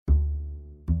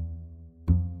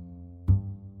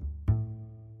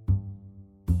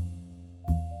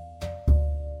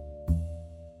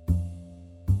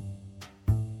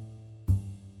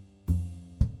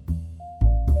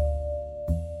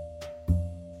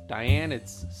Diane,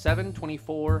 it's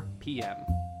 7:24 p.m.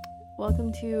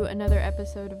 Welcome to another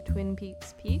episode of Twin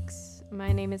Peaks Peaks.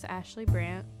 My name is Ashley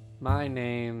Brandt. My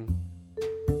name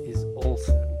is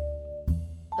Olson.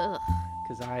 Ugh.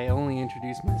 Because I only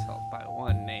introduce myself by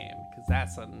one name, because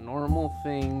that's a normal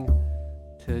thing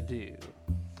to do.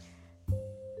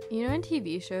 You know in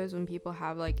TV shows when people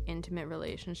have like intimate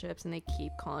relationships and they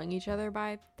keep calling each other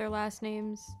by their last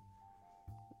names?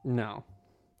 No.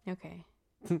 Okay.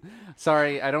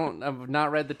 Sorry, I've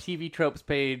not read the TV tropes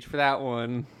page for that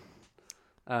one.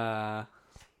 Well,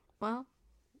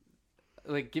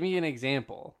 like, give me an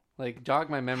example. Like,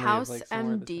 jog my memory House of, like,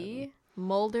 somewhere that's MD, happened.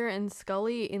 Mulder and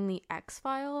Scully in the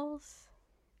X-Files.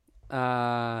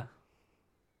 Every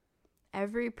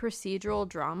procedural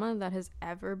drama that has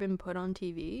ever been put on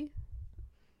TV.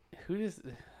 Who does...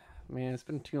 Man, it's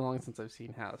been too long since I've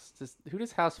seen House. Who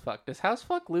does House fuck? Does House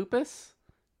fuck Lupus?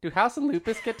 Do House and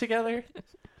Lupus get together?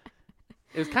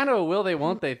 It was kind of a will they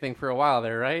won't they thing for a while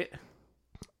there, right?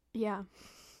 Yeah.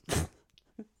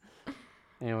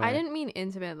 Anyway. I didn't mean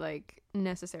intimate, like,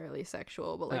 necessarily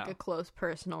sexual, but, like, Oh. a close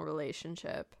personal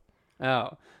relationship.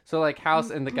 Oh. So, like, House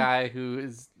and the guy who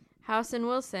is... House and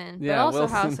Wilson, but Yeah, also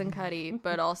Wilson. House and Cuddy,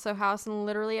 but also House and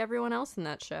literally everyone else in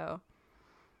that show.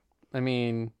 I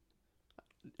mean,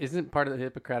 isn't part of the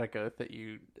Hippocratic Oath that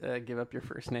you give up your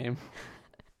first name?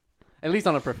 At least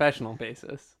on a professional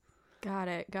basis. Got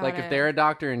it. Like, if they're a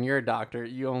doctor and you're a doctor,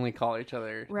 you only call each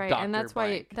other right, Dr. and that's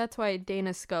blank. why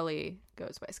Dana Scully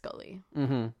goes by Scully.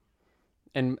 Mm-hmm.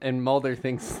 And Mulder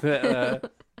thinks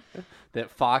that that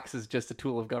Fox is just a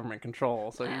tool of government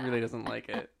control, so he really doesn't like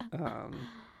it.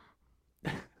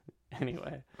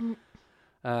 Anyway,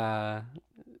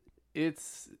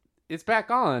 it's back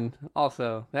on.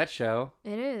 Also, that show.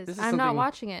 It is. This is I'm not something-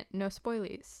 watching it. No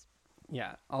spoilies.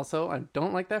 Yeah. Also, I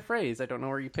don't like that phrase. I don't know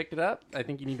where you picked it up. I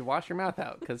think you need to wash your mouth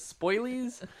out because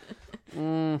spoilies.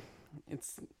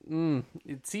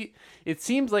 It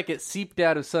seems like it seeped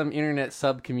out of some internet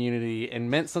sub community and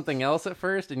meant something else at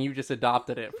first, and you just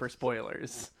adopted it for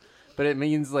spoilers. But it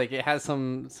means like it has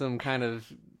some kind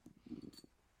of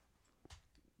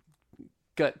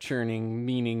gut churning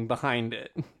meaning behind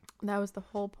it. That was the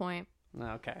whole point.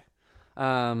 Okay.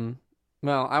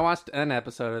 Well, I watched an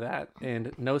episode of that,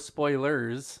 and no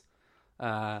spoilers.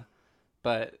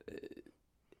 But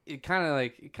it kind of,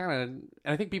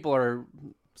 I think people are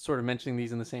sort of mentioning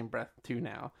these in the same breath too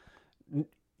now.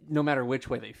 No matter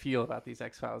which way they feel about these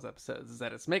X-Files episodes, is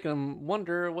that it's making them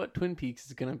wonder what Twin Peaks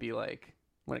is going to be like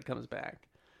when it comes back.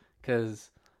 Because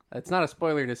it's not a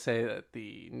spoiler to say that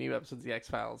the new episodes of the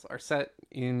X-Files are set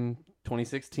in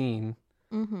 2016.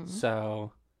 Mm-hmm.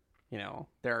 So, you know,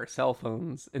 there are cell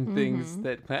phones and things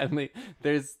that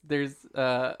there's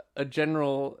a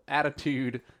general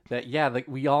attitude that, yeah, like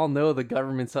we all know the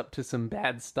government's up to some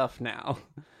bad stuff now.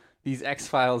 These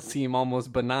X-Files seem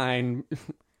almost benign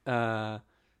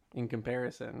in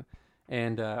comparison.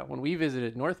 And when we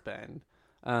visited North Bend,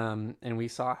 and we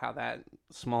saw how that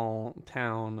small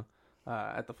town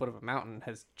at the foot of a mountain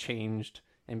has changed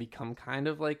and become kind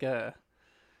of like a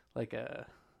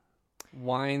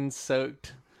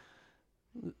wine-soaked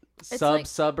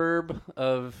suburb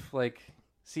of like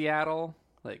Seattle,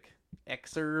 like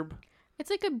exurb.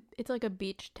 It's like a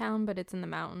beach town, but it's in the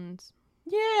mountains.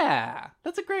 Yeah,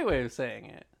 that's a great way of saying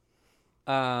it.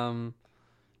 Do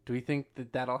we think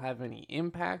that that'll have any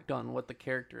impact on what the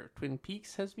character of Twin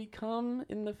Peaks has become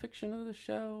in the fiction of the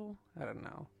show? I don't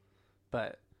know,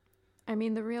 but I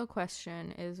mean, the real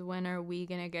question is when are we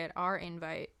gonna get our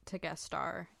invite to guest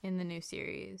star in the new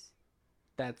series?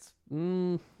 that's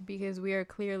Because we are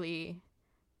clearly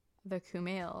the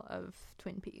Kumail of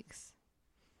Twin Peaks.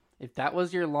 if that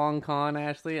was your long con,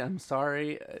 Ashley, I'm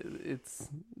sorry.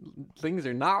 Things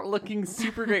are not looking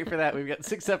super great for that. We've got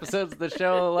 6 episodes of the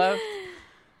show left.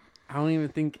 I don't even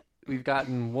think we've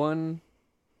gotten one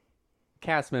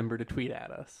cast member to tweet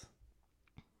at us.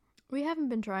 We haven't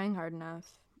been trying hard enough,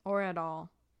 or at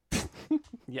all.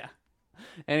 Yeah.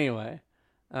 Anyway,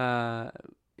 the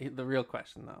real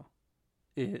question though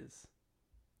is: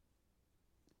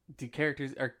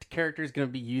 are characters going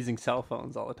to be using cell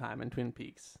phones all the time in Twin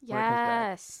Peaks? when it comes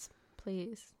back? Yes,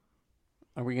 please.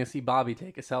 Are we going to see Bobby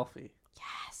take a selfie?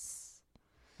 Yes.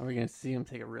 Are we going to see him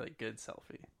take a really good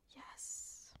selfie?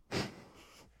 Yes.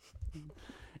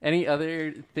 Any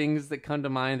other things that come to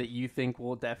mind that you think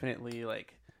will definitely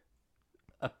like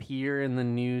appear in the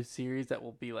new series that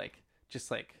will be like just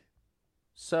like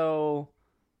so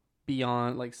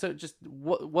beyond like so just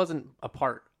wasn't a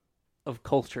part of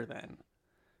culture then,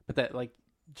 but that like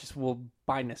just will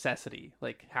by necessity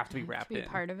like have to be wrapped To be in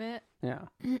part of it. Yeah.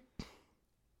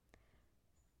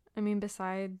 I mean,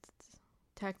 besides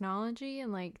technology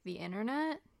and like the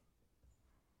internet.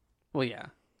 Well, yeah.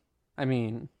 I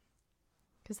mean,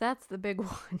 because that's the big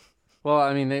one. well,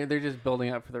 I mean, they're just building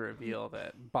up for the reveal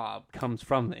that Bob comes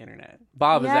from the internet.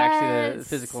 Bob is actually the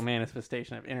physical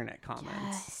manifestation of internet comments.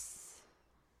 Yes.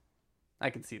 I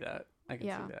can see that. I can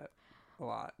see that a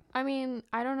lot. I mean,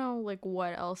 I don't know, like,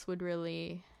 what else would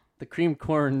really... The cream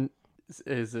corn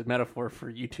is a metaphor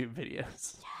for YouTube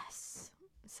videos. Yes.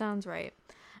 Sounds right.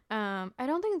 I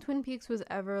don't think Twin Peaks was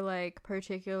ever, like,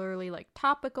 particularly, like,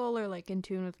 topical or, like, in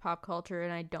tune with pop culture,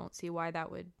 and I don't see why that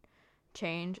would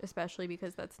change, especially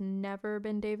because that's never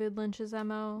been David Lynch's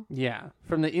MO. Yeah.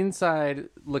 From the inside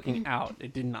looking out,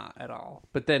 it did not at all.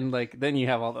 But then, like, then you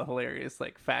have all the hilarious,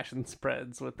 like, fashion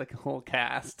spreads with the whole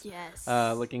cast. Yes.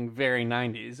 Looking very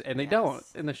 90s, and they don't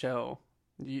in the show.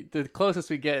 The closest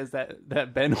we get is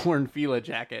that Ben Horn Fila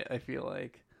jacket, I feel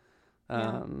like.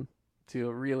 To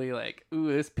a really like,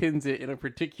 ooh, this pins it in a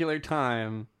particular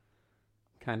time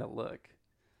kind of look.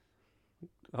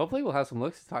 Hopefully we'll have some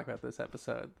looks to talk about this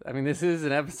episode. I mean, this is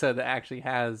an episode that actually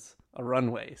has a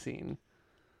runway scene.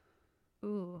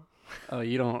 Ooh. Oh,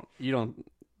 you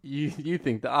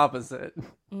think the opposite.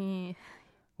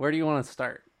 Where do you want to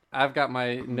start? I've got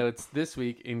my notes this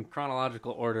week in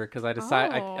chronological order because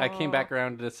I came back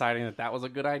around to deciding that was a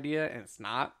good idea, and it's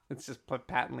not. It's just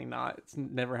patently not. It's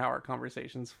never how our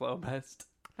conversations flow best.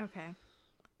 Okay.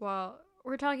 Well,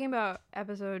 we're talking about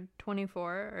episode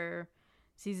 24, or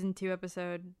season 2,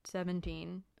 episode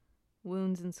 17,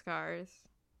 Wounds and Scars.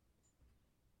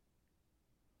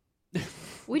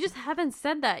 We just haven't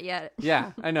said that yet.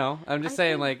 Yeah, I know. I'm just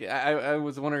saying, like, I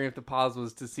was wondering if the pause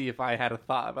was to see if I had a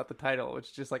thought about the title, which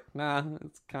is just like, nah,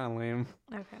 it's kind of lame.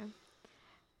 Okay.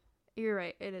 You're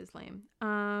right. It is lame.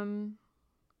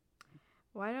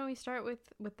 Why don't we start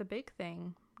with the big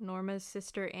thing? Norma's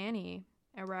sister Annie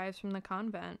arrives from the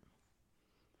convent.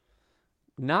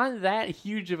 Not that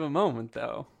huge of a moment,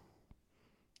 though.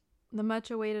 The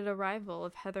much-awaited arrival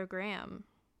of Heather Graham.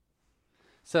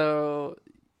 So...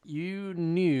 you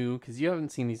knew, because you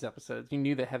haven't seen these episodes, you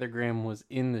knew that Heather Graham was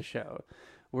in the show.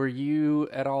 Were you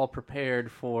at all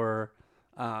prepared for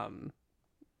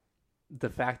the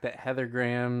fact that Heather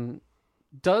Graham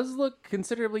does look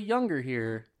considerably younger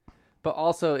here, but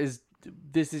also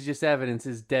this is just evidence,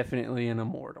 is definitely an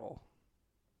immortal?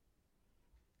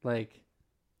 Like,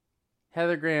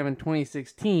 Heather Graham in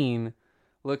 2016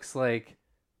 looks like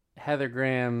Heather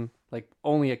Graham, like,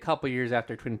 only a couple years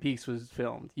after Twin Peaks was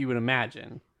filmed, you would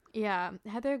imagine. Yeah,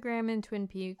 Heather Graham in Twin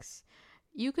Peaks,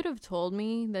 you could have told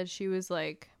me that she was,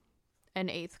 like, an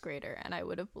 8th grader, and I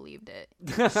would have believed it.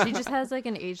 She just has, like,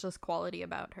 an ageless quality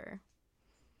about her.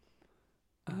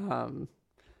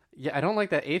 Yeah, I don't like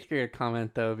that 8th grader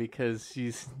comment, though, because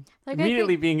she's like,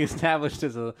 immediately being established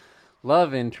as a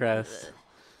love interest.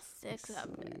 6 up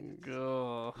there.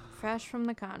 Oh. Fresh from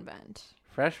the convent.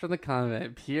 Fresh from the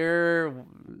convent. Pure,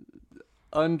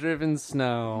 undriven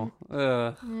snow.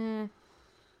 Ugh.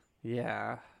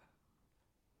 Yeah.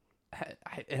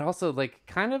 And also, like,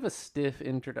 kind of a stiff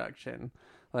introduction.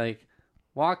 Like,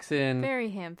 walks in.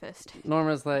 Very ham-fisted.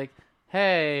 Norma's like,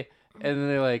 hey. And then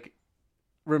they're like,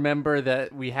 remember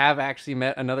that we have actually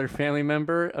met another family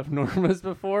member of Norma's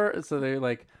before. So they're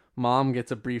like, Mom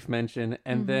gets a brief mention.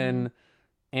 And then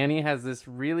Annie has this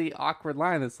really awkward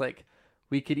line that's like,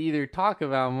 we could either talk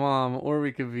about Mom or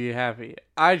we could be happy.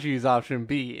 I choose option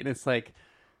B. And it's like,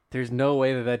 there's no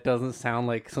way that doesn't sound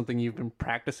like something you've been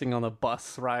practicing on the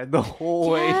bus ride the whole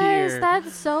way here. Yes,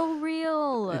 that's so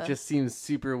real. It just seems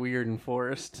super weird and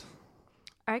forced.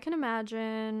 I can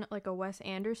imagine, like, a Wes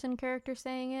Anderson character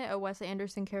saying it. A Wes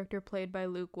Anderson character played by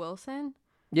Luke Wilson.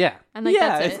 Yeah. And, like,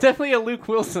 it's definitely a Luke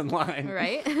Wilson line.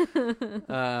 Right?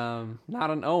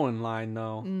 Not an Owen line,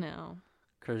 though. No.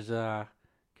 Because,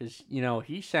 you know,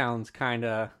 he sounds kind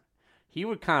of... He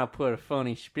would kind of put a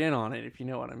funny spin on it, if you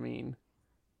know what I mean.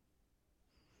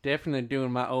 Definitely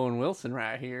doing my Owen Wilson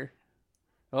right here.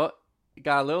 Oh,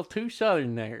 got a little too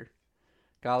southern there.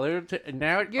 Got a little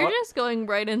now. You're just going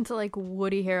right into, like,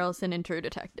 Woody Harrelson in True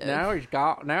Detective. Now he's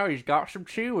got some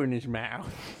chew in his mouth.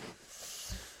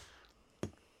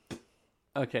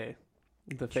 Okay,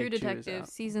 the True Detective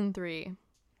season 3,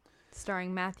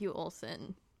 starring Matthew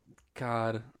Olson.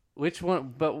 God, which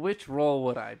one? But which role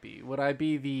would I be? Would I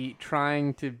be the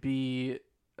trying to be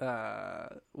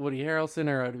Woody Harrelson,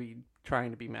 or would I be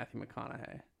trying to be Matthew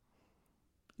McConaughey?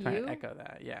 Trying to echo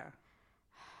that, yeah.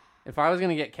 If I was going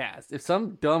to get cast, if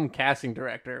some dumb casting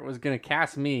director was going to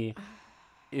cast me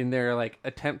in their, like,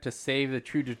 attempt to save the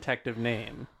True Detective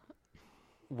name,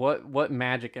 what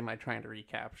magic am I trying to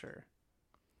recapture?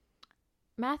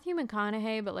 Matthew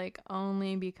McConaughey, but, like,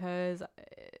 only because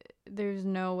there's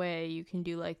no way you can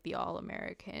do like the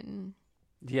all-American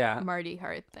Yeah, Marty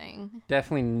Hart thing.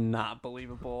 definitely not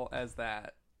believable as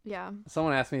that. Yeah.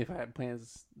 Someone asked me if I had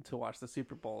plans to watch the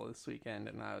Super Bowl this weekend,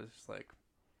 and I was just like,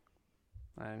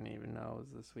 I didn't even know it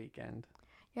was this weekend.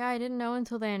 Yeah, I didn't know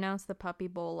until they announced the Puppy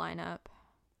Bowl lineup.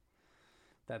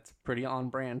 That's pretty on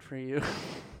brand for you.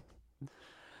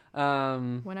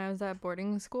 When I was at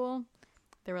boarding school,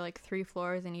 there were like 3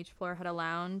 floors, and each floor had a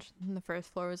lounge. And the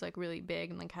first floor was like really big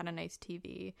and like had a nice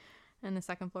TV, and the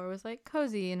second floor was like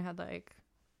cozy and had like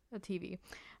a TV,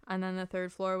 and then the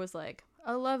third floor was like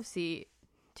a love seat,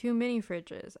 2 mini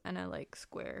fridges, and a like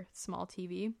square small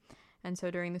TV. And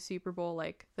so during the Super Bowl,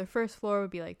 like the first floor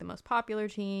would be like the most popular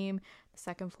team, the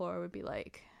second floor would be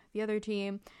like the other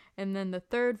team, and then the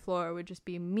third floor would just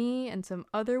be me and some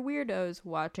other weirdos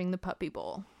watching the Puppy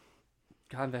Bowl.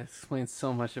 God, that explains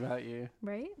so much about you.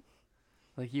 Right?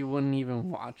 Like, you wouldn't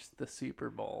even watch the Super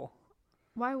Bowl.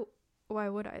 Why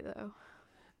would I though?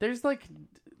 There's like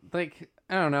I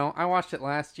don't know. I watched it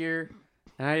last year,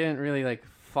 and I didn't really like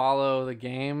follow the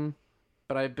game,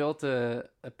 but I built a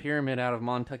pyramid out of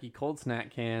Montucky cold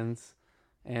snack cans,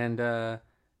 and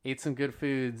ate some good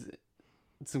foods,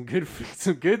 some good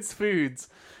foods,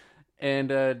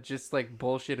 and just like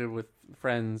bullshitted with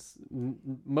friends,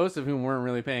 most of whom weren't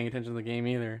really paying attention to the game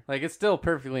either. Like, it's still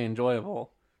perfectly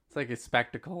enjoyable. It's like a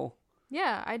spectacle.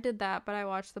 Yeah, I did that, but I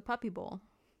watched the Puppy Bowl.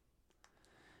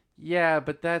 Yeah,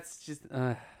 but that's just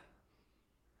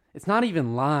it's not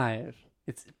even live.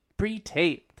 It's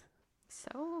pre-taped.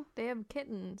 So they have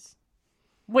kittens.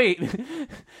 Wait,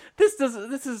 this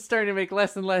is starting to make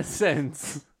less and less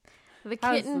sense. The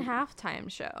kitten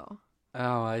halftime show.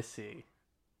 Oh, I see.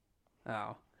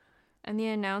 Oh. And the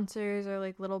announcers are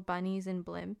like little bunnies and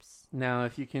blimps. Now,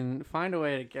 if you can find a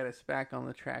way to get us back on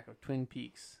the track of Twin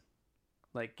Peaks,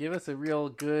 like give us a real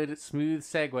good, smooth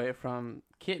segue from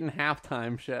kitten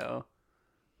halftime show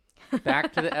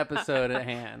back to the episode at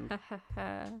hand.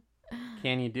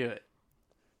 Can you do it?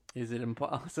 Is it an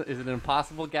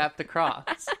impossible gap to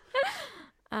cross?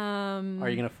 Are you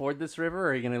going to ford this river, or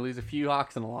are you going to lose a few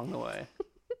oxen along the way?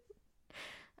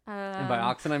 And by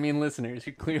oxen, I mean listeners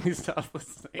who clearly stopped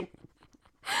listening.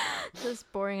 This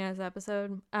boring ass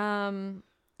episode.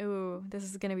 Ooh, this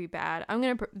is gonna be bad.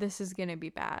 This is gonna be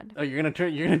bad. Oh, you're gonna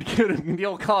give it the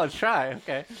old college try.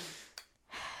 Okay.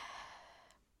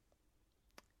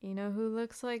 You know who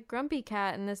looks like Grumpy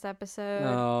Cat in this episode?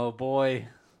 Oh boy.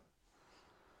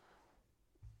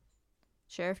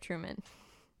 Sheriff Truman.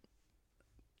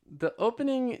 The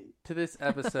opening to this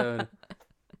episode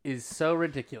is so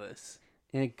ridiculous,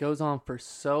 and it goes on for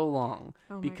so long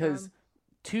because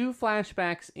two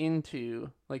flashbacks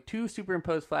into, like, two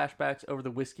superimposed flashbacks over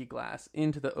the whiskey glass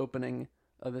into the opening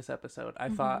of this episode. I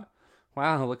thought,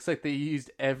 wow, it looks like they used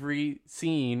every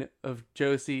scene of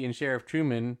Josie and Sheriff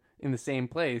Truman in the same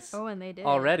place. Oh, and they did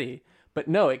already. But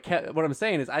no, it kept. What I'm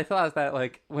saying is, I thought that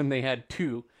like when they had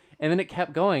two, and then it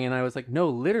kept going, and I was like, no,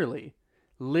 literally,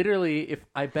 if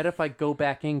I go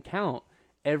back and count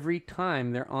every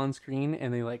time they're on screen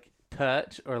and they like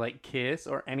touch or like kiss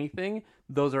or anything,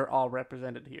 those are all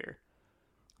represented here.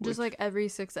 Just like every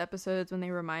 6 episodes when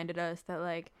they reminded us that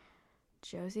like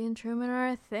Josie and Truman are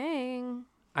a thing.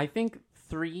 I think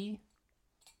 3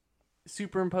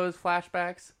 superimposed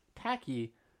flashbacks,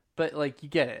 tacky, but like you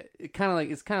get it. It's kind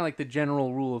of like the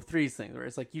general rule of 3 thing, where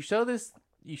it's like you show these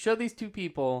two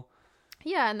people.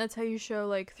 Yeah, and that's how you show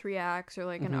like 3 acts or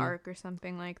like an arc or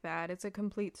something like that. It's a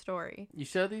complete story. You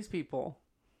show these people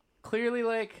clearly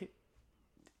like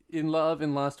in love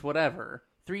and lust, whatever.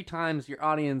 3 times your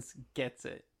audience gets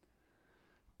it.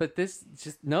 But this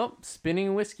just, nope,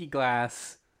 spinning whiskey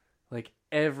glass like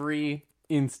every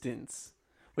instance.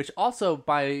 Which also,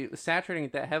 by saturating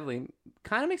it that heavily,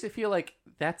 kind of makes it feel like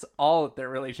that's all that their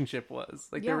relationship was.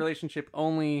 Like their relationship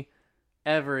only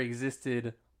ever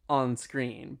existed on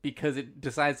screen because it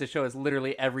decides to show us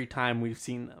literally every time we've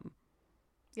seen them.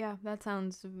 Yeah, that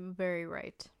sounds very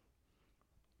right.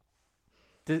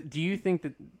 Do you think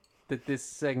that this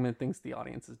segment thinks the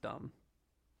audience is dumb?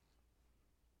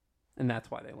 And that's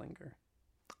why they linger.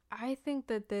 I think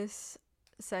that this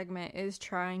segment is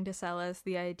trying to sell us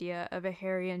the idea of a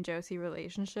Harry and Josie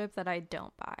relationship that I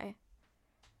don't buy.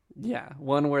 Yeah,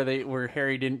 one where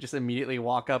Harry didn't just immediately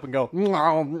walk up and go, "No,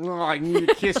 I need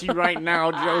to kiss you right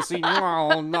now, Josie."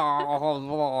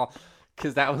 No,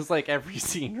 because that was like every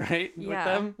scene, right? Yeah. With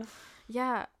them.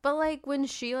 Yeah, but like when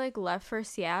she like left for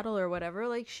Seattle or whatever,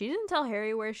 like she didn't tell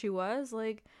Harry where she was.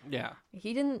 Like, yeah,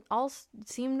 he didn't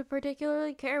seem to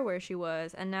particularly care where she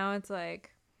was, and now it's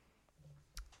like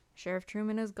Sheriff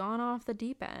Truman has gone off the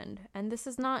deep end, and this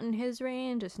is not in his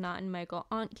range. It's not in Michael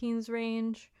Ontkeen's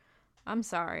range. I'm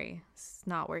sorry. It's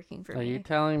not working for Are me. you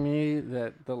telling me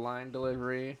that the line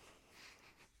delivery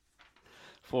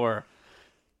for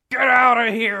 "Get out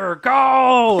of here,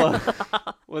 go"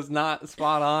 was not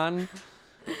spot on?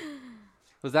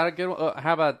 Was that a good one? Oh,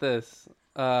 how about this?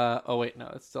 Oh wait,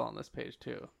 no, it's still on this page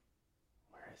too.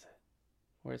 Where is it?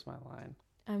 Where's my line?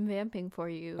 I'm vamping for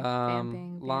you.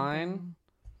 Line.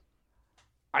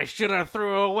 I should have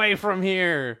threw away from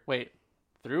here. Wait,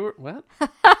 threw what?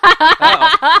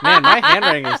 Oh man, my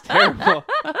handwriting is terrible.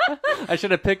 I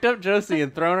should have picked up Josie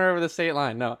and thrown her over the state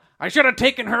line. No, I should have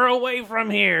taken her away from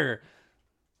here.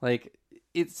 Like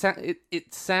it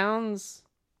sounds.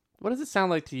 What does it sound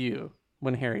like to you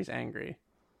when Harry's angry?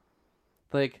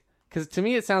 Like, because to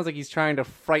me it sounds like he's trying to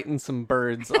frighten some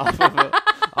birds off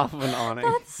of an awning.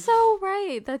 That's so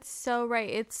right. That's so right.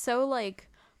 It's so like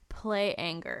play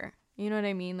anger. You know what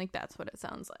I mean? Like that's what it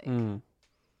sounds like.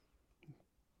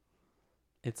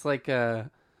 It's like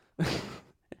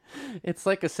it's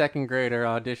like a second grader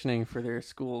auditioning for their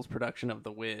school's production of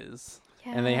The Wiz.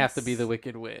 Yes. And they have to be the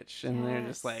Wicked Witch. And they're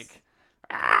just like,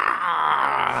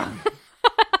 ah!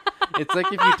 It's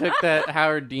like if you took that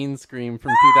Howard Dean scream from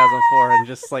 2004 and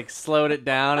just like slowed it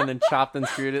down and then chopped and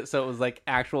screwed it so it was like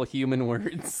actual human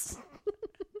words.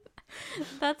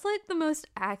 That's like the most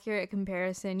accurate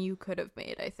comparison you could have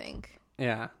made, I think.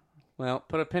 Yeah. Well,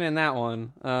 put a pin in that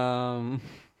one.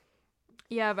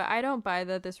 Yeah, but I don't buy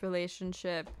that this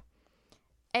relationship,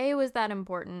 A, was that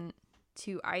important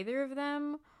to either of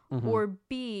them, or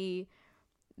B,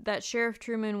 that Sheriff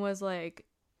Truman was like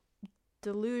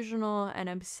delusional and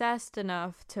obsessed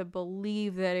enough to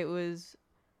believe that it was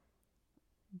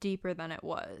deeper than it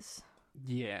was.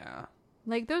 Yeah.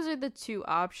 Like, those are the two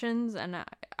options, and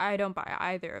I don't buy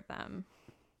either of them.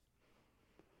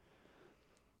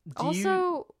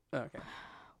 Okay.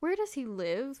 Where does he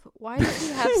live? Why does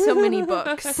he have so many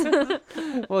books?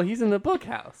 Well, he's in the book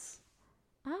house.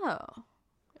 Oh.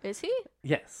 Is he?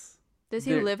 Yes. Does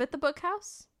he live at the book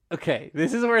house? Okay,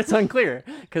 this is where it's unclear.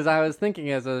 Because I was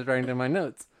thinking as I was writing down my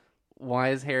notes,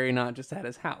 why is Harry not just at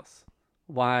his house?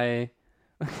 Why...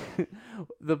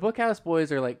 The Bookhouse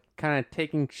boys are like kind of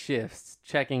taking shifts,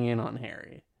 checking in on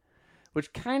Harry,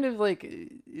 which kind of like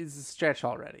is a stretch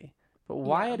already. But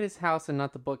why at his house and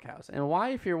not the Bookhouse? And why,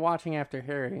 if you're watching after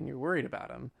Harry and you're worried about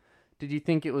him, did you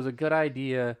think it was a good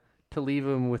idea to leave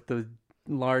him with the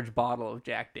large bottle of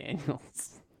Jack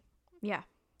Daniels? Yeah.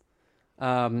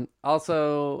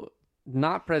 Also,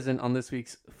 not present on this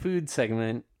week's food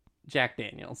segment, Jack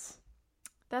Daniels.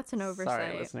 That's an oversight.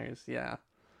 Sorry, listeners. Yeah.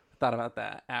 Thought about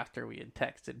that after we had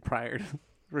texted prior to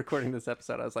recording this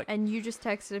episode. I was like, and you just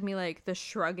texted me like the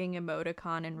shrugging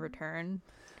emoticon in return.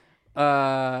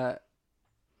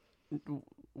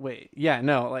 Wait, yeah,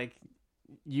 no, like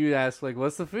you asked like,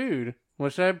 what's the food?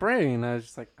 What should I bring? And I was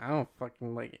just like, I don't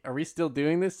fucking like. Are we still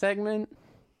doing this segment?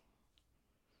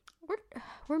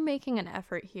 We're making an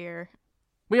effort here.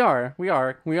 We are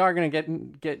gonna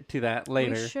get to that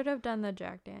later. We should have done the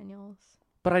Jack Daniels.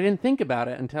 But I didn't think about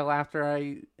it until after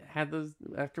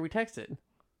after we texted.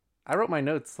 I wrote my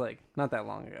notes like not that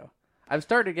long ago. I've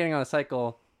started getting on a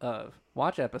cycle of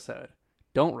watch episode,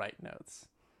 don't write notes.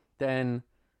 Then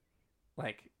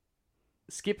like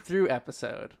skip through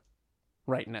episode,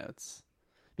 write notes.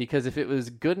 Because if it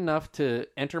was good enough to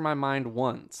enter my mind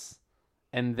once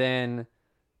and then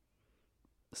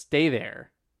stay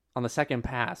there on the second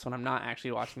pass when I'm not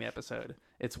actually watching the episode,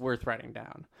 it's worth writing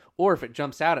down. Or if it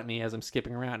jumps out at me as I'm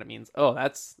skipping around, it means, oh,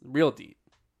 that's real deep.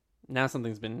 Now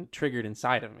something's been triggered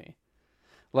inside of me.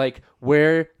 Like,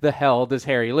 where the hell does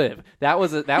Harry live? That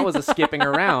was a skipping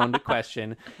around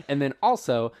question. And then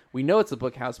also, we know it's a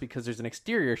book house because there's an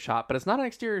exterior shot, but it's not an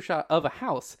exterior shot of a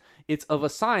house. It's of a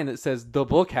sign that says the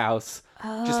book house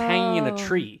just hanging in a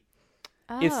tree.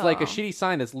 Oh. It's like a shitty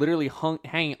sign that's literally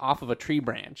hanging off of a tree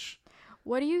branch.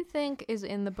 What do you think is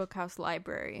in the Bookhouse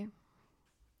library?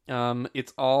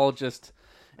 It's all just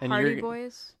Hardy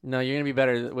Boys. No, you're gonna be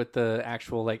better with the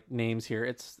actual like names here.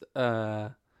 It's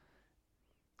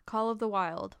Call of the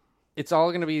Wild. It's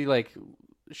all gonna be like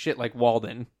shit like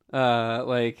Walden.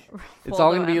 Like it's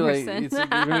all gonna be Emerson. Like it's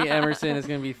gonna be Emerson. It's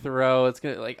gonna be Thoreau. It's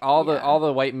gonna like all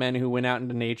the white men who went out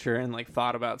into nature and like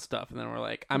thought about stuff, and then we're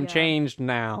like, I'm changed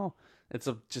now. It's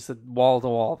just a wall to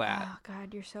wall that. Oh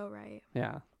God, you're so right.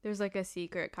 Yeah. There's like a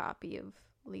secret copy of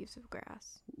Leaves of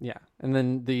Grass. Yeah, and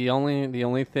then the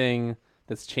only thing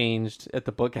that's changed at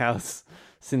the book house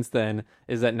since then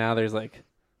is that now there's like,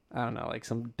 I don't know, like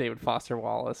some David Foster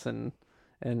Wallace and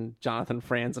Jonathan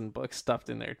Franzen books stuffed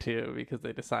in there too because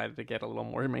they decided to get a little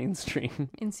more mainstream.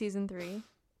 In season 3?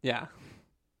 Yeah.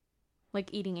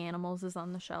 Like Eating Animals is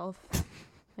on the shelf.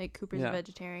 Like Cooper's a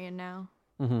vegetarian now.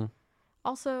 Mm-hmm.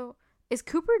 Also, Is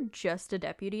Cooper just a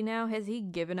deputy now? Has he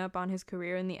given up on his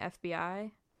career in the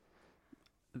FBI?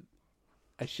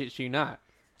 I shit you not.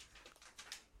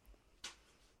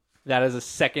 That is a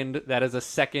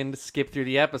second skip through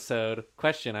the episode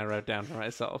question I wrote down for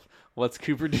myself. What's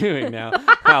Cooper doing now?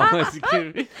 How is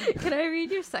Cooper... Can I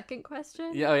read your second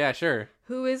question? Yeah, oh yeah, sure.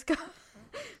 Who is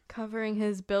covering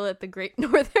his bill at the Great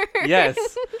Northern? Yes,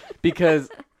 because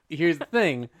here's the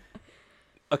thing.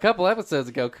 A couple episodes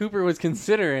ago, Cooper was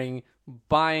considering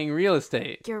buying real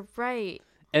estate. You're right.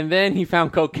 And then he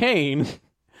found cocaine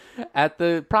at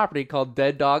the property called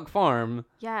Dead Dog Farm.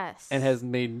 Yes. And has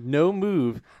made no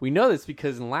move. We know this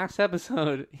because in the last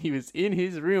episode, he was in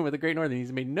his room at the Great Northern.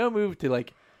 He's made no move to,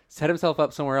 like, set himself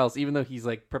up somewhere else, even though he's,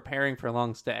 like, preparing for a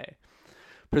long stay.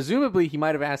 Presumably, he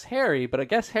might have asked Harry, but I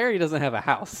guess Harry doesn't have a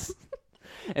house.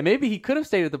 And maybe he could have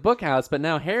stayed at the book house, but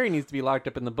now Harry needs to be locked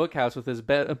up in the book house with his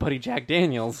buddy Jack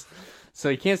Daniels. So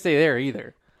he can't stay there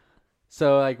either.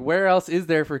 So, like, where else is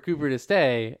there for Cooper to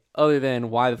stay other than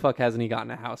why the fuck hasn't he gotten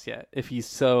a house yet if he's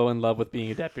so in love with being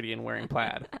a deputy and wearing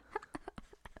plaid?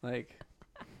 Like...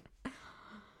 Do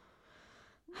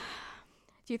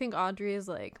you think Audrey is,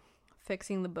 like,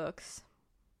 fixing the books?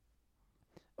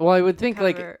 Well, I would think,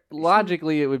 like,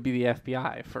 logically it would be the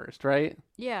FBI first, right?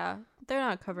 Yeah. They're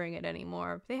not covering it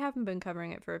anymore. They haven't been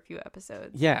covering it for a few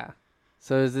episodes. Yeah.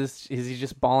 So is he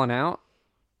just balling out?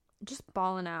 Just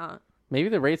balling out. Maybe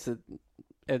the rates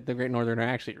at the Great Northern are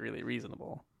actually really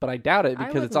reasonable. But I doubt it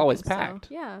because it's always packed.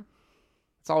 So. Yeah.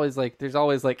 It's always like, there's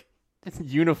always like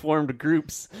uniformed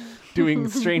groups doing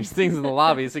strange things in the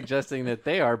lobby suggesting that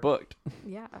they are booked.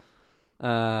 Yeah.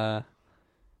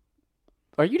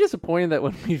 Are you disappointed that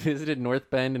when we visited North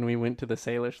Bend and we went to the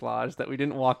Salish Lodge that we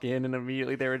didn't walk in and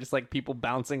immediately there were just like people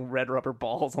bouncing red rubber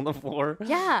balls on the floor?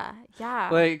 Yeah. Yeah.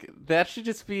 Like, that should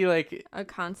just be like a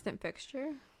constant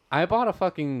fixture. I bought a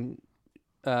fucking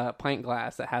pint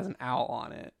glass that has an owl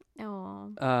on it.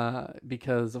 Oh.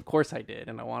 Because of course I did,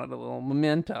 and I wanted a little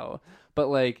memento. But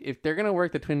like, if they're gonna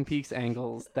work the Twin Peaks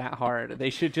angles that hard,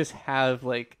 they should just have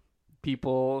like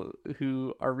people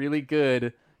who are really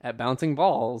good at bouncing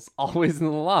balls always in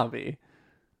the lobby.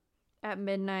 At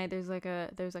midnight, there's like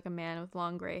a man with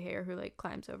long gray hair who like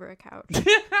climbs over a couch.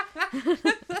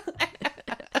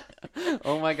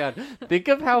 Oh my god! Think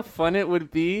of how fun it would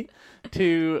be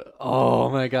to. Oh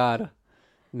my god!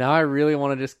 Now I really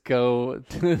want to just go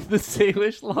to the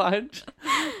Salish Lodge,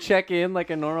 check in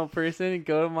like a normal person,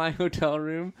 go to my hotel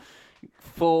room,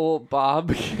 full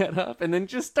Bob get up, and then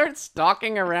just start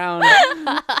stalking around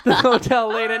the hotel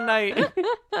late at night.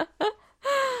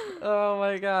 Oh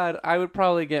my god. I would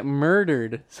probably get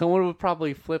murdered. Someone would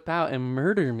probably flip out and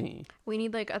murder me. We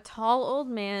need like a tall old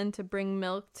man to bring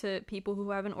milk to people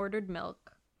who haven't ordered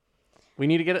milk. We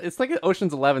need to get it's like an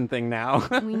Ocean's 11 thing now.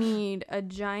 We need a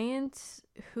giant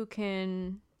who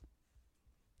can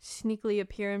sneakily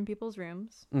appear in people's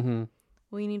rooms. Mm-hmm.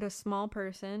 We need a small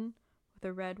person with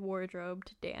a red wardrobe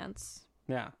to dance.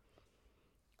 Yeah.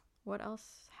 What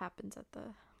else happens at the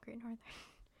Great Northern?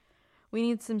 We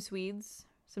need some Swedes,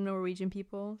 some Norwegian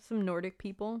people, some Nordic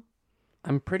people.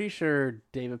 I'm pretty sure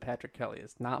David Patrick Kelly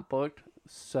is not booked,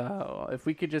 so if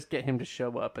we could just get him to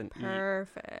show up and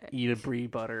eat a brie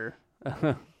butter,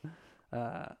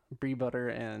 brie butter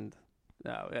and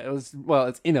it's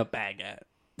in a baguette.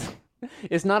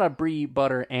 It's not a brie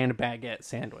butter and baguette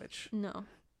sandwich. No,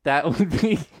 that would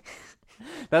be.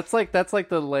 That's like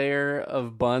the layer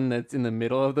of bun that's in the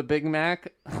middle of the Big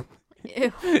Mac.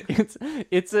 Ew.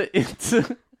 It's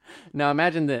a Now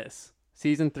imagine this.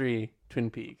 Season 3, Twin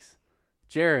Peaks.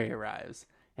 Jerry arrives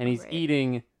and he's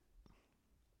eating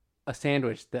a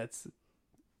sandwich that's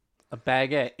a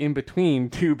baguette in between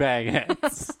two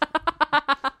baguettes.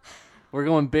 We're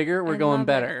going bigger, we're going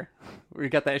better. We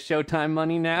got that Showtime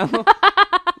money now.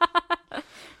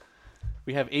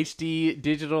 We have HD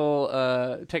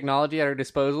digital technology at our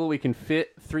disposal. We can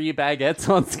fit 3 baguettes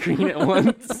on screen at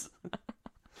once.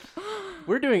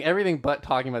 We're doing everything but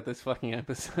talking about this fucking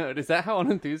episode. Is that how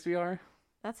unenthused we are?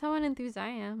 That's how unenthused I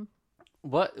am.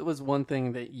 What was one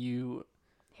thing that you...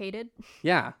 hated?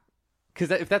 Yeah. Because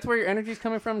if that's where your energy's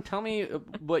coming from, tell me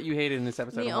what you hated in this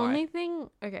episode. The only thing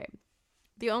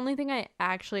I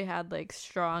actually had like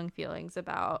strong feelings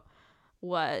about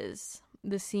was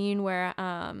the scene where...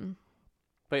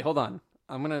 Wait, hold on.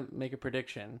 I'm going to make a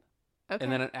prediction. Okay.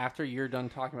 And then after you're done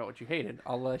talking about what you hated,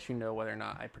 I'll let you know whether or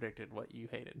not I predicted what you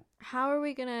hated. How are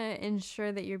we going to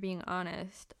ensure that you're being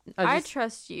honest? I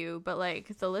trust you, but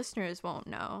like the listeners won't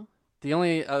know. The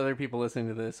only other people listening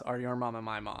to this are your mom and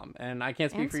my mom. And I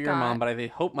can't speak for Scott. your mom, but I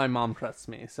hope my mom trusts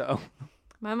me. So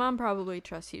my mom probably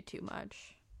trusts you too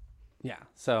much. Yeah.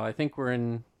 So I think we're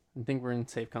in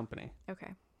safe company.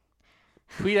 Okay.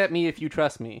 Tweet at me if you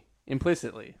trust me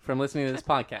implicitly from listening to this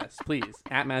podcast, please.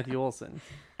 At Matthew Olson.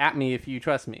 At me if you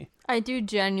trust me. I do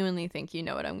genuinely think you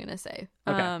know what I'm going to say.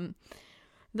 Okay.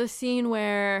 The scene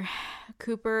where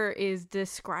Cooper is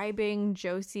describing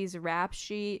Josie's rap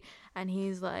sheet and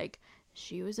he's like,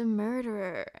 she was a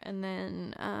murderer. And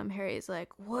then Harry's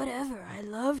like, whatever, I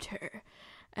loved her.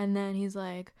 And then he's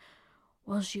like,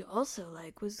 well, she also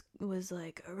like was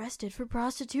like arrested for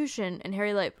prostitution. And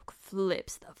Harry like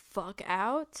flips the fuck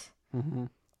out. Mm-hmm.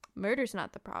 Murder's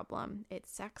not the problem.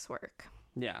 It's sex work.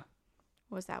 Yeah.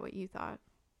 Was that what you thought?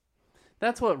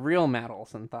 That's what real Matt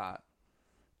Olson thought.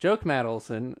 Joke Matt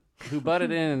Olson, who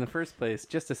butted in the first place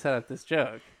just to set up this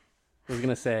joke, was going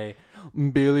to say,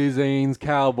 Billy Zane's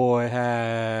cowboy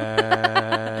hat.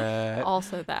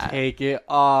 Also that. Take it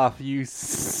off, you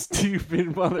stupid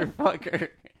motherfucker.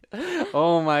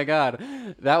 Oh my God.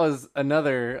 That was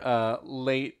another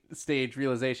late stage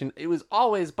realization. It was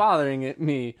always bothering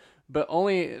me, but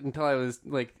only until I was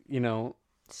like,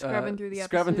 Scrubbing through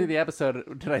the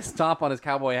episode did I stomp on his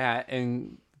cowboy hat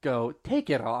and go,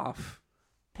 take it off.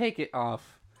 Take it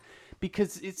off.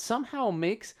 Because it somehow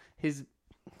makes his...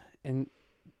 And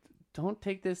don't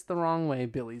take this the wrong way,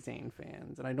 Billy Zane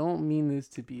fans. And I don't mean this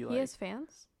to be like... He has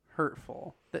fans?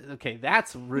 Hurtful. Okay,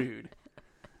 that's rude.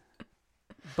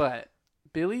 But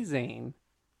Billy Zane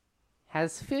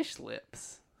has fish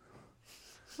lips.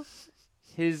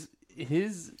 His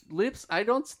lips, I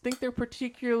don't think they're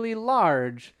particularly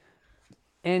large,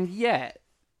 and yet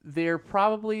they're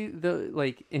probably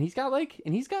and he's got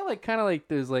kind of like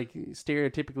those like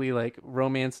stereotypically like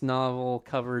romance novel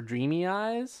cover dreamy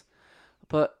eyes,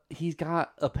 but he's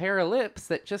got a pair of lips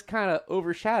that just kind of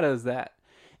overshadows that,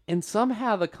 and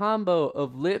somehow the combo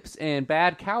of lips and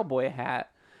bad cowboy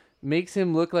hat makes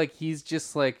him look like he's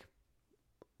just like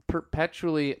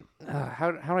perpetually how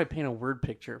do I paint a word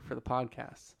picture for the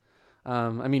podcast?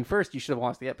 I mean, first you should have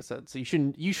watched the episode, so you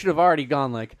should have already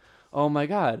gone like, oh my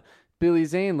God, Billy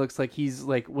Zane looks like he's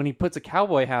like, when he puts a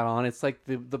cowboy hat on, it's like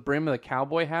the brim of the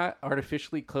cowboy hat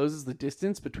artificially closes the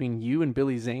distance between you and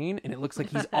Billy Zane, and it looks like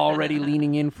he's already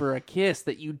leaning in for a kiss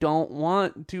that you don't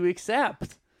want to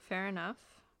accept. Fair enough.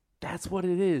 That's what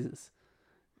it is.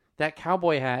 That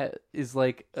cowboy hat is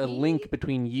like a link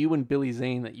between you and Billy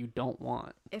Zane that you don't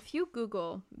want. If you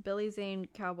Google Billy Zane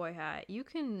cowboy hat, you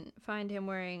can find him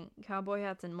wearing cowboy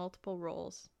hats in multiple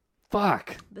roles.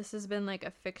 Fuck. This has been like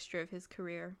a fixture of his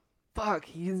career. Fuck.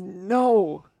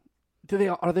 No.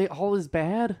 Are they all as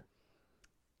bad?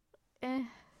 A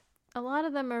lot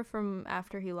of them are from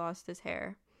after he lost his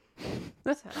hair.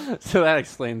 So that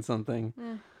explains something.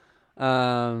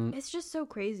 It's just so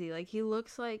crazy. Like, he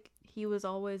looks like he was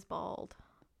always bald.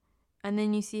 And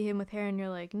then you see him with hair and you're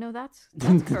like, no, that's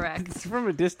correct. From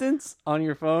a distance on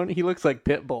your phone, he looks like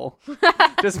Pitbull.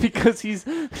 just because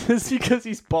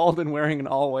he's bald and wearing an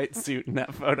all white suit in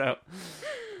that photo.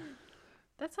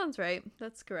 That sounds right.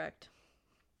 That's correct.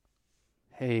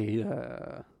 Hey,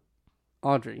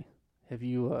 Audrey, have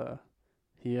you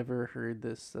ever heard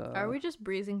this? Are we just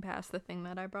breezing past the thing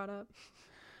that I brought up?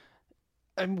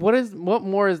 What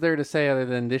more is there to say other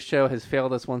than this show has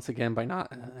failed us once again by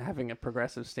not having a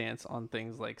progressive stance on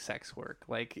things like sex work?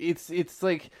 Like it's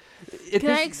like. Can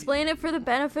I explain it for the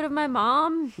benefit of my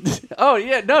mom? Oh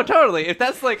yeah, no, totally. If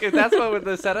that's what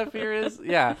the setup here is,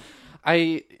 yeah,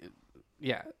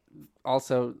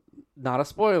 Also, not a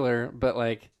spoiler, but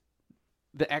like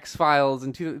the X-Files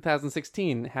in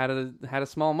 2016 had a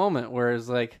small moment where it's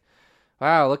like,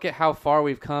 wow, look at how far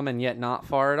we've come and yet not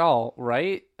far at all,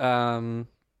 right? And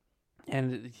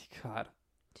God.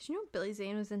 Did you know Billy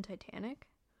Zane was in Titanic?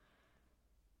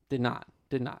 Did not.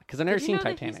 Because I've never seen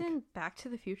Titanic. That he's in Back to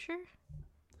the Future?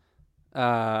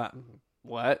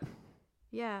 What?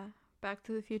 Yeah, Back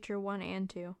to the Future 1 and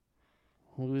 2.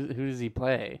 Who does he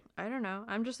play? I don't know.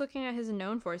 I'm just looking at his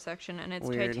known for section, and it's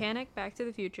Weird. Titanic, Back to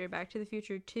the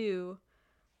Future 2,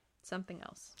 something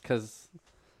else. Because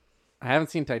I haven't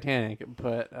seen Titanic,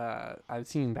 but I've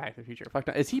seen Back to the Future. Fuck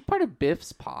no. Is he part of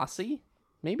Biff's posse?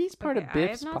 Maybe he's part of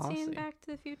Biff's posse. I have not seen Back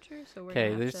to the Future, so we're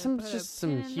okay. There's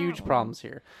some huge problems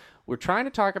here. We're trying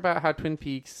to talk about how Twin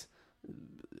Peaks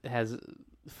has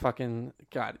fucking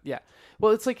God. Yeah.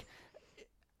 Well, it's like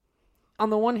on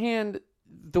the one hand,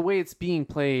 the way it's being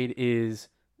played is,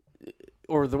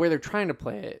 or the way they're trying to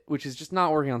play it, which is just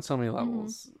not working on so many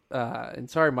levels. Mm-hmm. And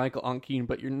sorry, Michael Onkeen,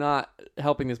 but you're not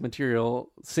helping this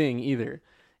material sing either.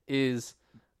 Is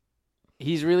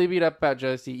he's really beat up about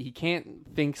Josie. He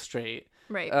can't think straight.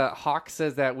 Right. Hawk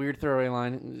says that weird throwaway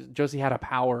line. Josie had a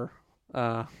power.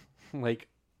 Yeah.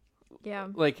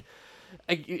 Like,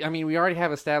 I mean, we already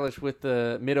have established with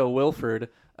the Middo Wilford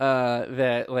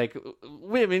that like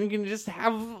women can just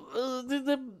have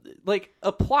like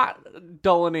a plot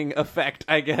dulling effect,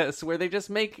 I guess, where they just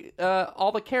make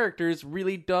all the characters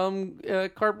really dumb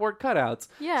cardboard cutouts.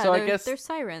 Yeah, so they're, I guess they're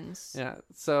sirens. yeah.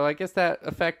 So I guess that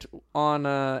effect on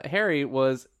Harry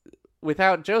was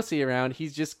without Josie around,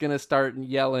 he's just gonna start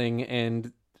yelling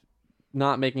and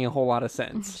not making a whole lot of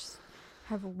sense. Just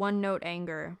have one note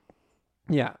anger.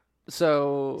 Yeah.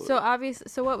 So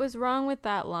what was wrong with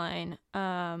that line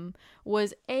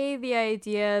was the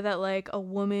idea that like a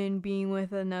woman being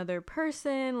with another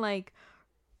person like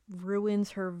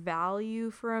ruins her value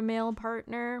for a male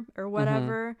partner or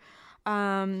whatever.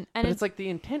 And but it's like the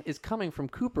intent is coming from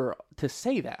Cooper to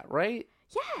say that, right?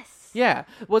 yes. Yeah.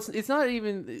 Well, it's not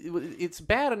even. It's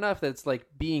bad enough that it's like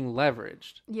being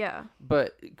leveraged. Yeah.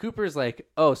 But Cooper's like,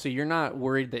 oh, so you're not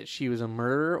worried that she was a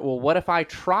murderer? Well, what if I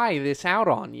try this out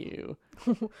on you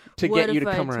to get you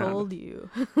to come around? What if I told you?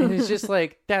 And it's just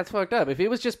like, that's fucked up. If it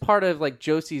was just part of like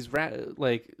Josie's rap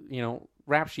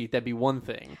sheet, that'd be one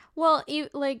thing. Well,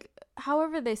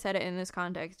 however they said it in this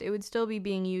context, it would still be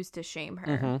being used to shame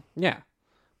her. Mm-hmm. Yeah.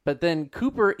 But then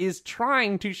Cooper is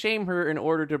trying to shame her in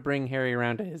order to bring Harry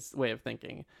around to his way of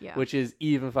thinking, which is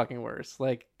even fucking worse.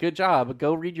 Like, good job.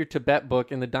 Go read your Tibet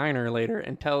book in the diner later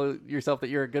and tell yourself that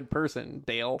you're a good person,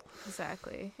 Dale.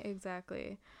 Exactly.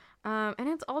 And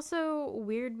it's also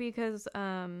weird because,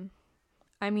 power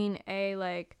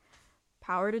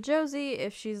to Josie.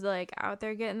 If she's, like, out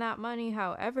there getting that money,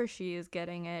 however she is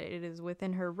getting it, it is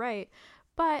within her right.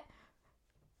 But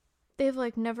they've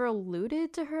like never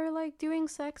alluded to her like doing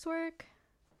sex work.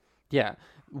 Yeah,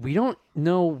 we don't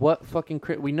know what fucking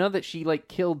we know that she like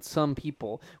killed some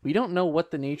people. We don't know what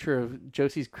the nature of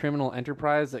Josie's criminal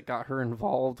enterprise that got her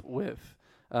involved with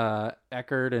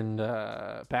Eckert and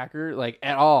Packer like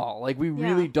at all. Like we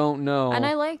really don't know. And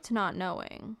I liked not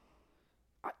knowing.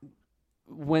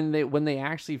 When they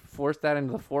actually forced that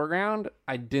into the foreground,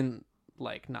 I didn't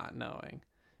like not knowing,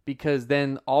 because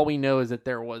then all we know is that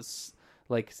there was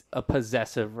like a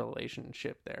possessive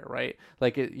relationship there, right?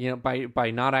 Like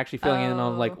by not actually filling in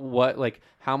on like what, like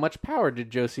how much power did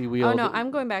Josie wield? Oh no,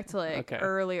 I'm going back to like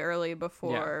early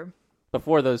before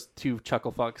those two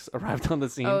chuckle fucks arrived on the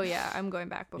scene. Oh yeah, I'm going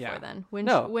back before then. When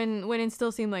it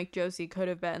still seemed like Josie could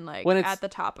have been like at the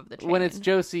top of the chain. When it's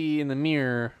Josie in the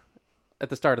mirror at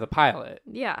the start of the pilot.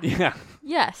 Yeah. Yeah.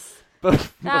 Yes.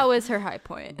 That was her high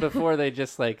point. Before they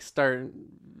just like start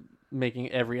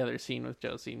making every other scene with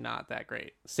Josie not that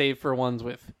great, save for ones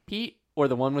with Pete or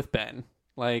the one with Ben.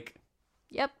 Like,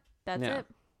 yep, that's it.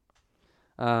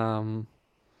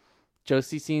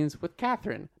 Josie scenes with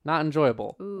Catherine, not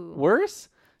enjoyable. Ooh. Worse,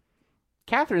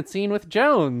 Catherine scene with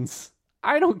Jones.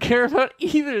 I don't care about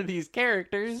either of these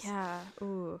characters. Yeah.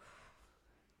 Ooh.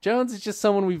 Jones is just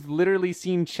someone we've literally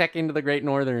seen check into the Great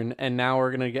Northern, and now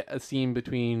we're gonna get a scene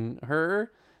between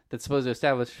her that's supposed to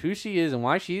establish who she is and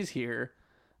why she's here.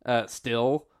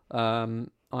 Still on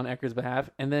Eckert's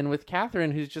behalf, and then with Catherine,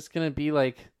 who's just gonna be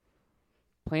like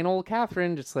plain old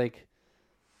Catherine, just like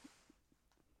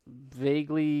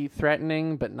vaguely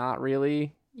threatening but not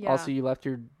really. Also, you left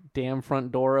your damn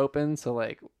front door open, so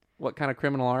like what kind of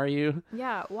criminal are you?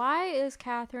 Yeah, why is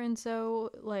Catherine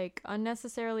so like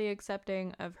unnecessarily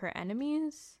accepting of her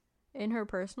enemies in her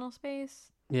personal space?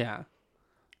 Yeah,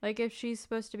 like if she's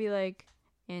supposed to be like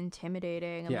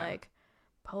intimidating and like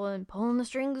pulling the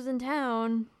strings in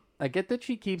town. I get that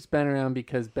she keeps Ben around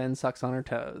because Ben sucks on her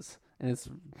toes, and it's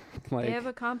like they have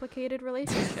a complicated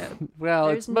relationship. Well,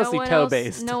 There's it's mostly toe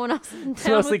based. No one else in town. It's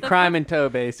mostly crime and toe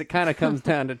based. It kind of comes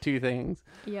down to two things.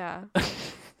 Yeah,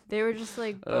 they were just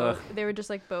like both. They were just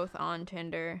like both on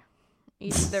Tinder.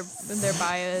 Each their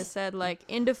bio said like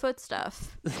into foot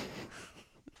stuff.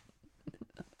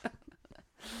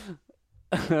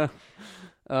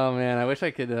 Oh man, I wish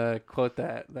I could quote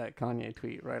that Kanye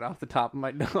tweet right off the top of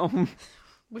my dome.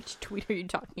 Which tweet are you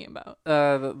talking about?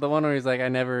 The one where he's like, I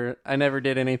never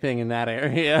did anything in that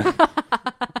area.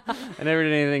 I never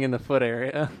did anything in the foot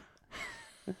area.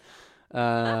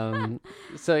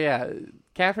 So yeah,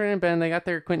 Catherine and Ben, they got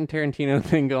their Quentin Tarantino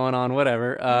thing going on,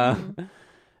 whatever.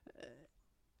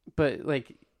 But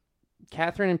like,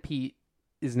 Catherine and Pete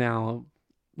is now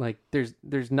like,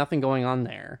 there's nothing going on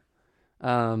there.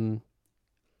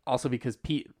 Also because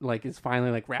Pete like is finally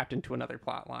like wrapped into another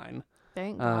plot line.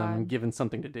 Thank God. Given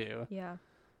something to do. Yeah.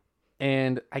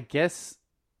 And I guess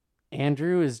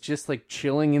Andrew is just like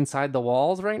chilling inside the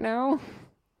walls right now.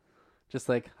 Just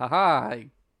like, haha, I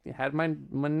had my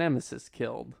nemesis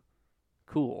killed.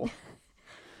 Cool.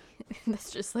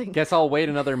 That's just like... Guess I'll wait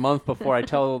another month before I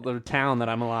tell the town that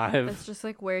I'm alive. That's just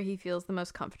like where he feels the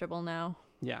most comfortable now.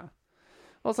 Yeah.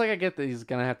 Well, it's like I get that he's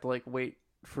going to have to like wait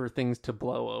for things to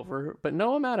blow over, but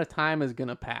no amount of time is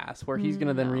gonna pass where he's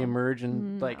gonna then reemerge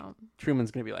and like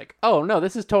Truman's gonna be like, oh no,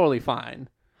 this is totally fine.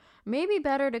 Maybe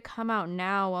better to come out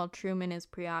now while Truman is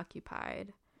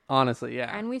preoccupied. Honestly,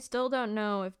 yeah. And we still don't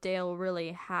know if Dale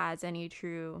really has any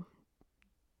true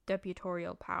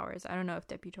deputorial powers. I don't know if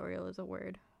deputorial is a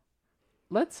word.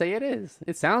 Let's say it is.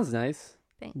 It sounds nice.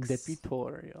 Thanks.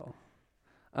 Deputorial.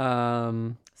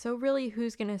 So really,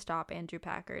 who's going to stop Andrew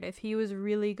Packard? If he was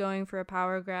really going for a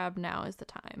power grab, now is the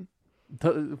time.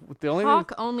 The only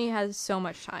Hawk only has so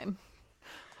much time.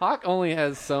 Hawk only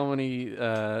has so many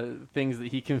things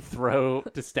that he can throw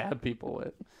to stab people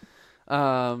with.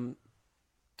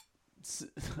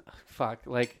 Fuck,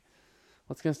 like,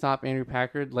 what's gonna stop Andrew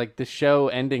Packard? Like, the show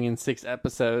ending in 6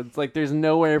 episodes. Like, there's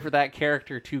nowhere for that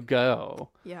character to go.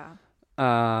 Yeah.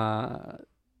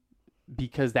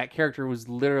 Because that character was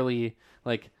literally,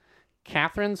 like,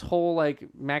 Catherine's whole, like,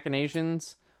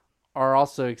 machinations are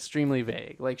also extremely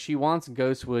vague. Like, she wants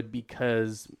Ghostwood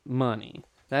because money.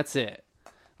 That's it.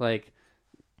 Like,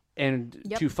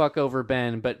 and to fuck over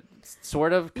Ben, but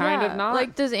sort of, kind of not.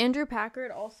 Like, does Andrew Packard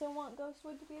also want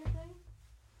Ghostwood to be a thing?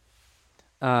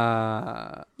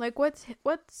 Like, what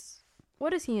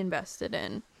is he invested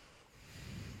in?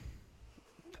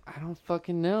 I don't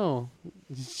fucking know.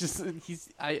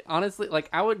 I honestly, like,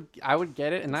 I would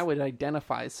get it, and I would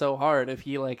identify so hard if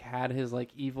he, like, had his,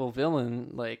 like, evil villain,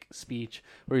 like, speech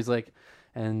where he's like,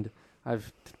 and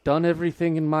I've done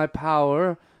everything in my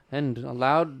power and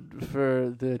allowed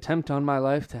for the attempt on my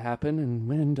life to happen and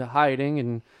went into hiding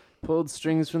and pulled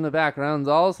strings from the backgrounds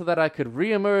all so that I could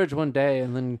reemerge one day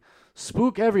and then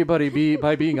spook everybody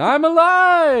by being, I'm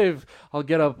alive! I'll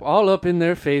get all up in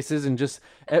their faces and just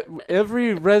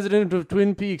every resident of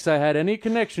Twin Peaks I had any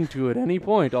connection to at any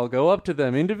point, I'll go up to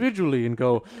them individually and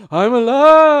go, I'm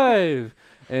alive!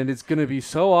 And it's going to be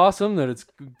so awesome that it's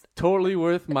totally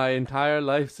worth my entire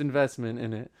life's investment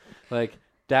in it. Like,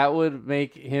 that would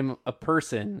make him a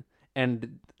person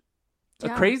and a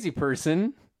crazy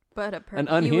person. But an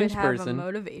unhinged he would have person. A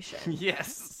motivation.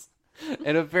 Yes.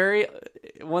 And a very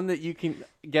one that you can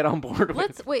get on board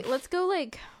with. Let's go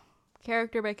like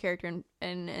character by character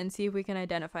and see if we can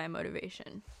identify a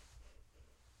motivation.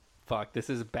 Fuck, this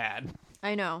is bad.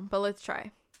 I know, but let's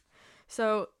try.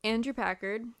 So, Andrew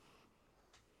Packard,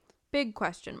 big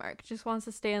question mark. Just wants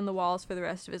to stay on the walls for the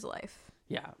rest of his life.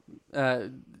 Yeah.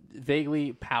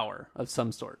 Vaguely power of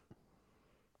some sort.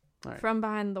 All right. From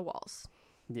behind the walls.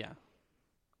 Yeah.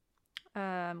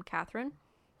 Catherine?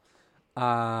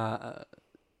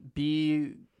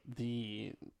 Be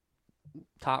the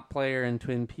top player in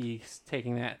Twin Peaks,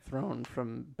 taking that throne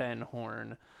from Ben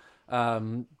Horne.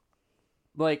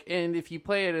 Like, and if you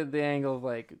play it at the angle of,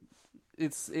 like,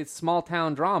 it's small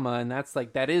town drama, and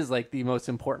that is like the most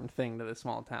important thing to the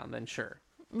small town, then sure.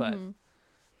 But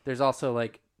there's also,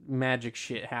 like, magic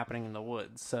shit happening in the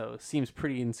woods, so it seems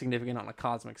pretty insignificant on a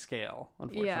cosmic scale,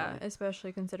 unfortunately. Yeah,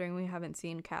 especially considering we haven't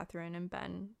seen Catherine and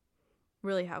Ben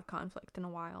really have conflict in a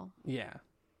while. Yeah.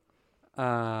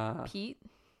 Pete?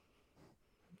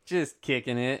 Just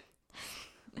kicking it.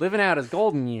 Living out his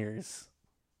golden years.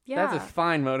 Yeah. That's a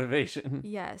fine motivation.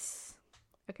 Yes.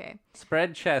 Okay.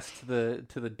 Spread chest to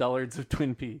the dullards of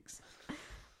Twin Peaks.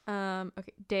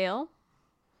 Okay. Dale?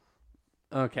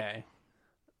 Okay.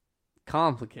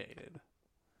 Complicated.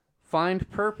 Find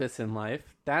purpose in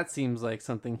life. That seems like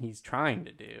something he's trying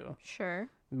to do. Sure.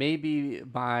 Maybe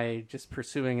by just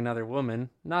pursuing another woman.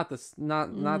 Not the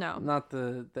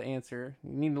answer.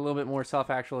 You need a little bit more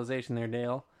self-actualization there,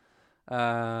 Dale.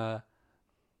 And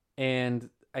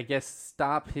I guess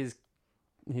stop his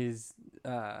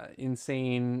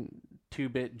insane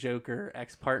 2-bit Joker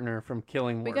ex-partner from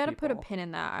killing more people. We gotta put a pin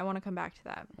in that. I want to come back to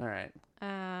that. All right.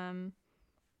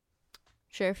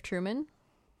 Sheriff Truman.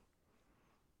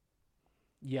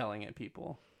 Yelling at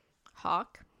people.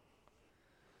 Hawk.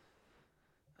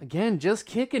 Again, just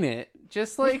kicking it.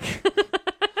 Just like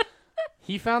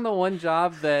he found the one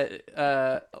job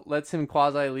that lets him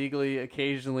quasi-legally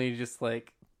occasionally just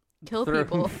like kill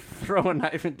people. Throw a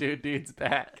knife into a dude's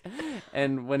back.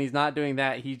 And when he's not doing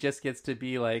that, he just gets to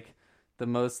be like the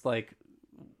most like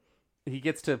he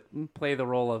gets to play the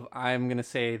role of, I'm going to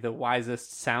say, the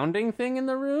wisest sounding thing in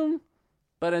the room,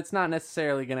 but it's not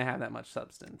necessarily going to have that much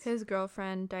substance. His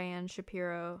girlfriend, Diane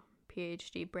Shapiro,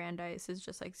 PhD Brandeis, is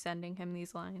just like sending him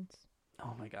these lines.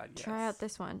 Oh my God, yes. Try out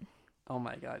this one. Oh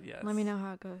my God, yes. Let me know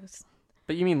how it goes.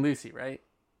 But you mean Lucy, right?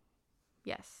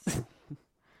 Yes.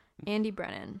 Andy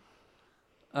Brennan.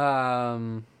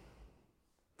 Well,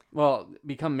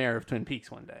 become mayor of Twin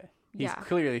Peaks one day. He's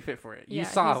clearly fit for it. You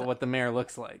saw what the mayor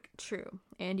looks like. True.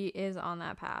 Andy is on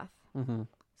that path. Mm-hmm.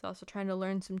 He's also trying to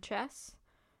learn some chess.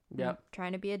 Yep.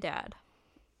 Trying to be a dad.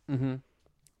 Mm-hmm.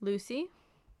 Lucy.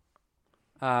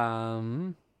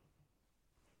 Got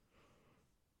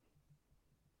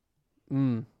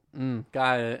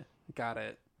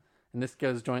it. And this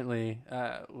goes jointly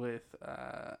with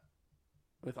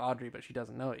Audrey, but she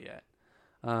doesn't know it yet.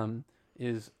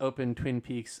 Is open Twin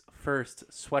Peaks'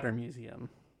 first sweater museum.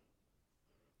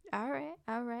 All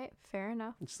right, fair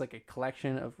enough. It's like a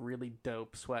collection of really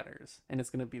dope sweaters, and it's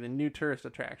going to be the new tourist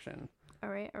attraction. All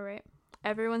right.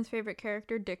 Everyone's favorite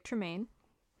character, Dick Tremaine.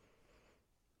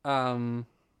 Fuck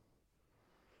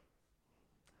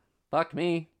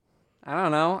me. I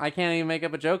don't know. I can't even make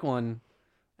up a joke one.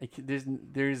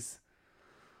 There's.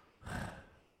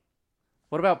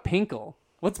 What about Pinkle?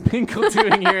 What's Pinkle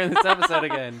doing here in this episode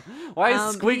again? Why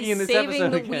is Squiggy in this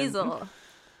episode again? Saving the weasel.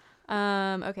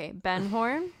 Okay, Ben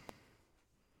Horn.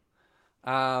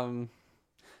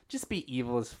 Just be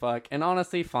evil as fuck, and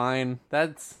honestly, fine.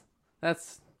 That's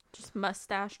just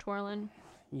mustache twirling.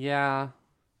 Yeah,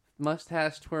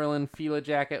 mustache twirling, Fila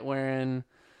jacket wearing,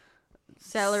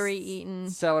 celery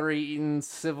eating,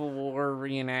 Civil War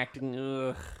reenacting.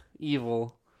 Ugh,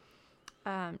 evil.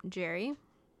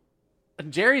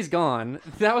 Jerry's gone.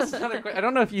 That was another question. I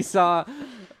don't know if you saw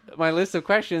my list of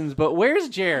questions, but where's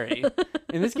Jerry?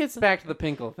 And this gets back to the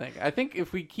Pinkle thing. I think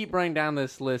if we keep running down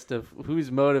this list of whose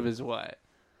motive is what,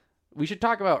 we should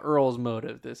talk about Earl's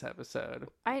motive this episode.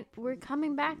 We're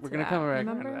coming back to that. We're going to come back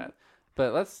remember? to that.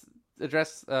 But let's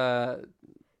address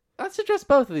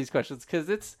both of these questions,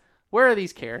 because where are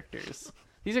these characters?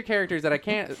 These are characters that I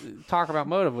can't talk about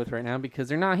motive with right now because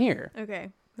they're not here.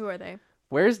 Okay, who are they?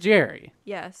 Where's Jerry?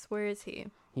 Yes, where is he?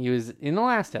 He was in the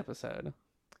last episode.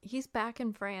 He's back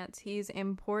in France. He's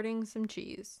importing some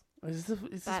cheese. Is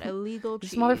that illegal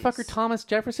cheese. This motherfucker Thomas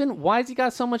Jefferson? Why has he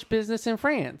got so much business in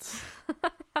France?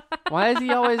 Why is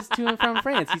he always to and from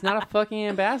France? He's not a fucking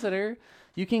ambassador.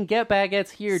 You can get baguettes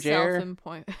here, Jer.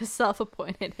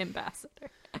 Self-appointed ambassador.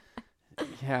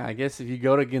 Yeah, I guess if you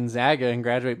go to Gonzaga and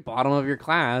graduate bottom of your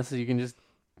class, you can just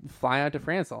fly out to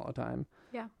France all the time.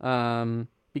 Yeah.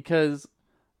 Because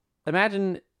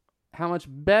imagine how much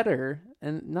better,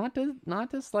 and not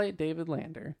to slight David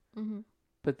Lander,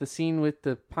 but the scene with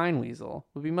the pine weasel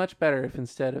would be much better if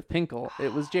instead of Pinkle,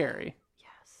 it was Jerry.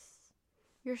 Yes.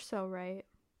 You're so right.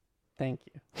 Thank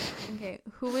you. Okay,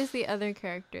 who is the other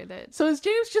character that... So is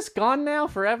James just gone now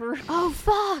forever? Oh,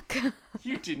 fuck!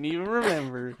 You didn't even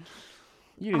remember.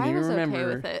 You didn't even remember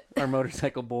okay with it. Our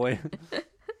motorcycle boy.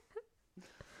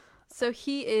 So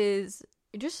he is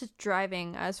just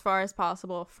driving as far as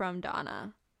possible from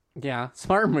Donna. Yeah,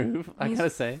 smart move, I gotta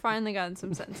say. Finally gotten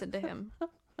some sense into him.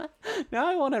 Now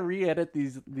I want to re-edit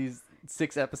these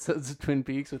 6 episodes of Twin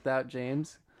Peaks without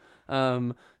James.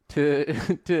 To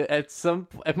at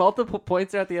multiple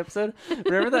points throughout the episode.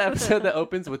 Remember the episode that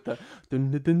opens with the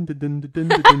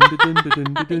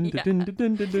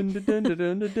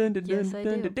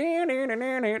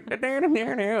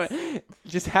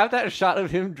just have that shot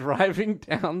of him driving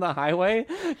down the highway,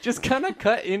 just kind of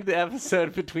cut into the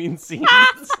episode between scenes.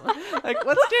 Like,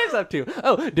 what's James up to?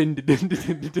 Oh,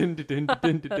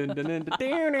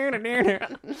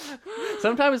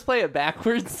 sometimes play it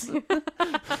backwards.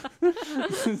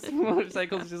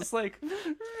 Motorcycles just like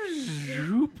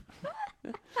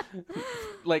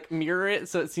mirror it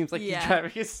so it seems like he's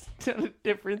driving a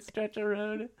different stretch of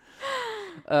road.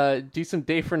 Do some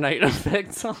day for night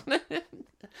effects on it.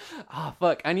 Oh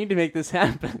fuck, I need to make this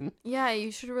happen. Yeah, you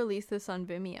should release this on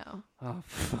Vimeo. Oh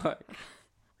fuck.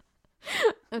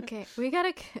 Okay, we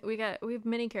have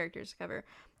many characters to cover.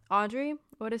 Audrey,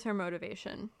 what is her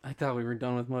motivation? I thought we were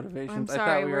done with motivations. I'm sorry, I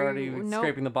thought we were already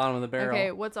scraping the bottom of the barrel.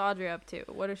 Okay, what's Audrey up to?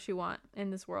 What does she want in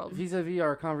this world? Vis-a-vis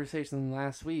our conversation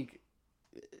last week,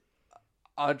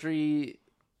 Audrey,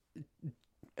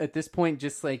 at this point,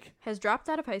 just like... has dropped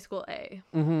out of high school, A.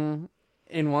 Mm-hmm.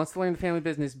 And wants to learn the family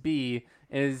business, B.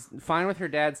 Is fine with her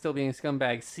dad still being a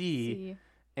scumbag, C.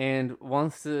 And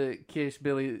wants to kiss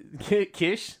Billy...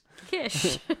 Kish?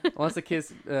 Wants to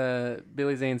kiss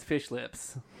Billy Zane's fish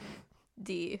lips.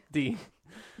 D.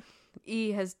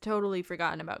 E has totally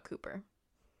forgotten about Cooper.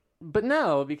 But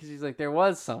no, because she's like, there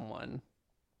was someone.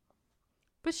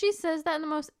 But she says that in the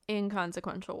most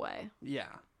inconsequential way.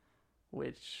 Yeah.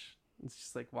 Which, it's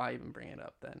just like, why even bring it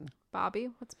up then?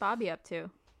 Bobby? What's Bobby up to?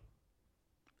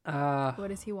 What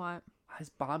does he want? Why is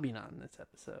Bobby not in this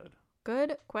episode?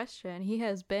 Good question. He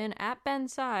has been at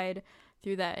Ben's side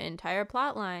through that entire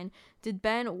plot line. Did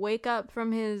Ben wake up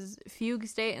from his fugue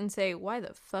state and say, "Why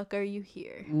the fuck are you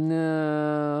here?"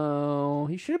 No,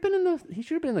 he should have been in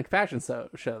the fashion show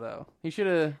though. He should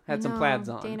have had some plaids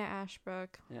on. Dana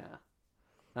Ashbrook. Yeah.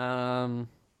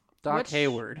 Doc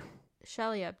Hayward.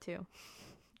 Shelley up to?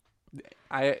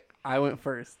 I went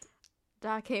first.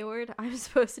 Doc Hayward. I'm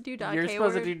supposed to do Doc You're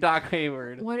Hayward. supposed to do Doc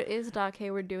Hayward. What is Doc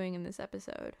Hayward doing in this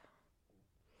episode?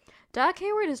 Doc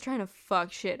Hayward is trying to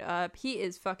fuck shit up. He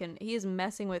is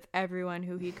messing with everyone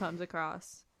who he comes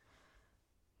across.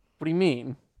 What do you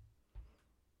mean?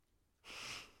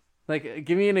 Like,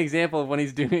 give me an example of when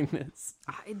he's doing this.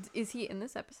 Is he in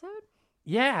this episode?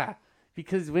 Yeah,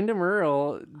 because Wyndham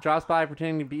Earl drops by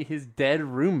pretending to be his dead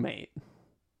roommate.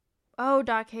 Oh,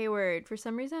 Doc Hayward. For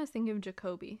some reason, I was thinking of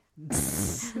Jacoby.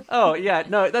 Oh, yeah.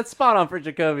 No, that's spot on for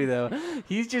Jacoby, though.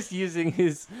 He's just using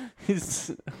his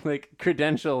like,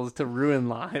 credentials to ruin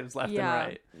lives left and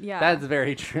right. Yeah. That's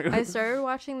very true. I started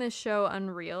watching this show,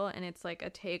 Unreal, and it's, like, a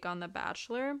take on The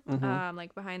Bachelor.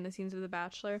 Like, behind the scenes of The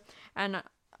Bachelor. And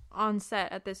on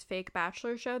set at this fake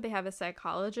Bachelor show, they have a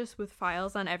psychologist with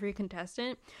files on every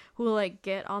contestant who will, like,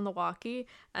 get on the walkie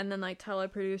and then, like, tell a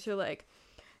producer, like,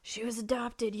 she was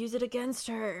adopted, use it against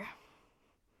her.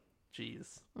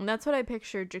 Jeez. And that's what I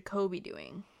pictured Jacoby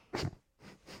doing.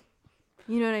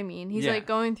 You know what I mean? He's like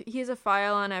going through, he has a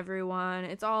file on everyone.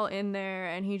 It's all in there.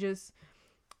 And he just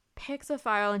picks a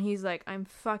file and he's like, I'm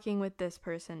fucking with this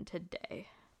person today.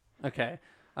 Okay.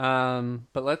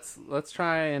 But let's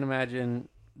try and imagine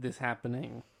this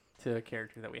happening to a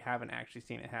character that we haven't actually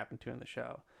seen it happen to in the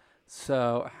show.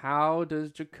 So how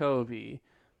does Jacoby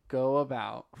go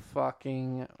about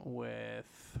fucking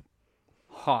with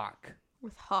Hawk?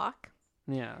 With Hawk?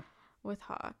 Yeah. With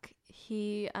Hawk.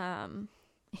 He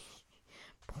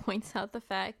points out the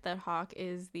fact that Hawk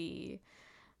is the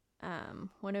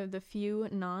one of the few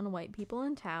non-white people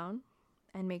in town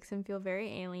and makes him feel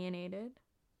very alienated.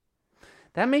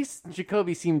 That makes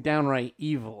Jacoby seem downright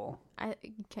evil.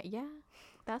 Yeah,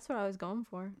 that's what I was going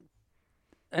for.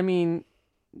 I mean,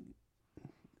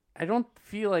 I don't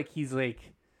feel like he's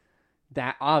like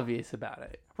that obvious about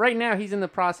it. Right now, he's in the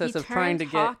process of trying to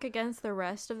get Hawk against the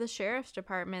rest of the sheriff's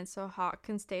department so Hawk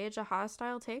can stage a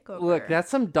hostile takeover. Look, that's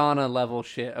some Donna level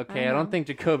shit, okay? I don't think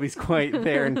Jacoby's quite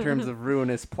there in terms of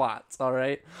ruinous plots, all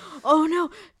right? Oh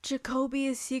no, Jacoby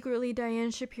is secretly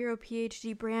Diane Shapiro,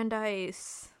 PhD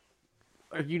Brandeis.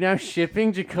 Are you now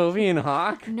shipping Jacoby and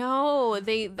Hawk? No,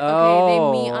 they meet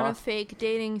on a fake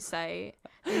dating site.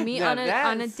 They meet on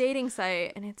a dating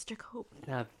site, and it's Jacoby.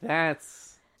 Now that's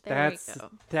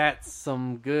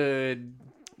some good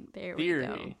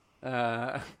theory.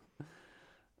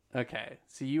 Okay,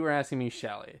 so you were asking me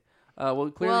Shelley.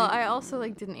 Well, clearly, I also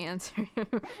didn't answer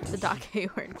the Doc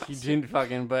Hayward question. You didn't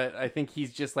fucking, but I think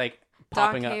he's just like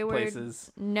popping Doc up Hayward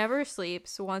places. Never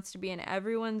sleeps, wants to be in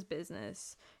everyone's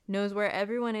business, knows where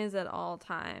everyone is at all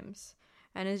times,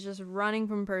 and is just running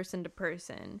from person to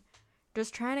person,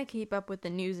 just trying to keep up with the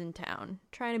news in town,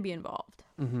 trying to be involved.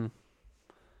 Mm-hmm.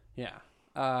 Yeah.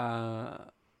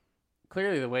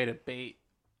 Clearly the way to bait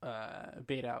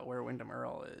out where Wyndham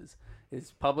Earl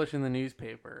is publish in the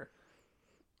newspaper.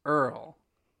 Earl,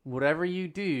 whatever you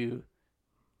do,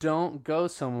 don't go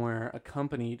somewhere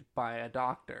accompanied by a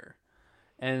doctor.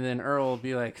 And then Earl will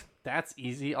be like, that's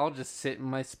easy. I'll just sit in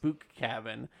my spook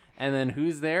cabin. And then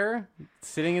who's there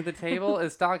sitting at the table?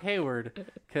 It's Doc Hayward,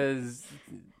 because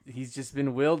he's just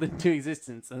been willed into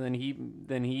existence. And then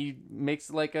he makes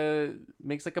like a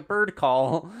bird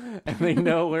call, and they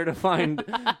know where to find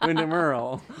Wyndham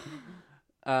Earl.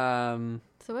 So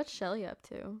what's Shelley up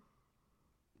to?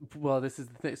 Well, this is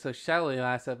the thing. So Shelley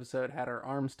last episode had her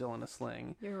arm still in a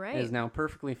sling. You're right. Is now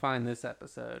perfectly fine this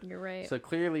episode. You're right. So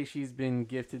clearly she's been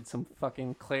gifted some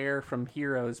fucking Claire from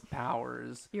Heroes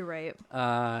powers. You're right.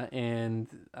 And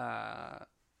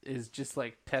is just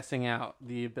like testing out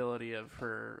the ability of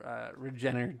her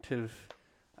regenerative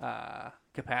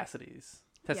capacities.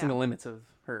 Testing the limits of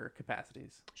her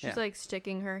capacities. She's like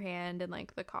sticking her hand in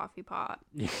like the coffee pot.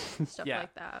 Stuff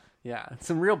like that. Yeah.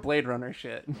 Some real Blade Runner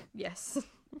shit. Yes.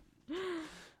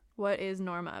 What is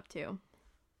Norma up to?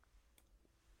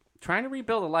 Trying to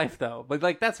rebuild a life, though. But,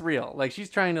 like, that's real. Like, she's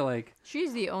trying to, like...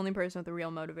 She's the only person with a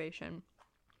real motivation.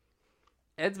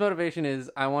 Ed's motivation is,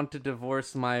 I want to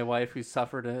divorce my wife who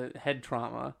suffered a head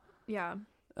trauma. Yeah.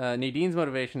 Nadine's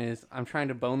motivation is, I'm trying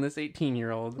to bone this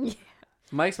 18-year-old. Yeah.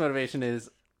 Mike's motivation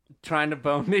is, trying to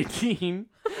bone Nadine.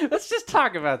 Let's just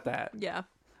talk about that. Yeah.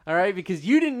 All right? Because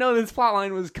you didn't know this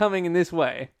plotline was coming in this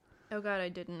way. Oh, God, I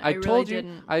didn't. I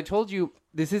told you,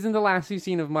 this isn't the last you've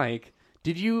seen of Mike.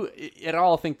 Did you at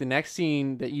all think the next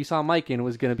scene that you saw Mike in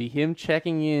was going to be him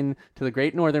checking in to the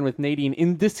Great Northern with Nadine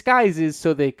in disguises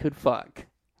so they could fuck?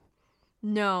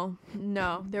 No.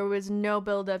 There was no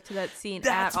build up to that scene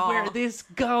That's at all. That's where this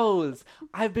goes.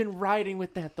 I've been riding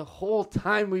with that the whole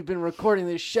time we've been recording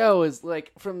this show. Is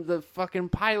like from the fucking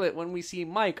pilot when we see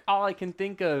Mike, all I can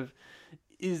think of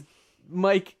is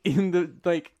Mike in the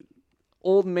like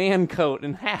old man coat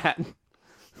and hat.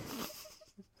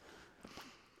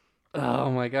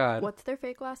 Oh my god. What's their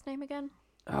fake last name again?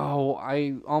 Oh,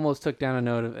 I almost took down a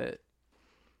note of it.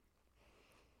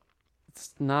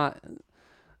 It's not...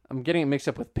 I'm getting it mixed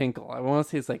up with Pinkle. I want to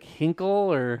say it's like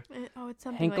Hinkle or... It's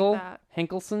something Hinkle? like that.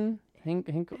 Hinkelson?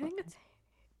 Hinkle? I think it's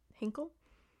Hinkle.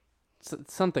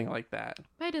 Something like that.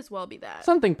 Might as well be that.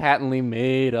 Something patently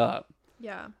made up.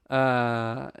 Yeah. There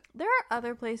are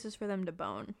other places for them to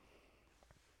bone.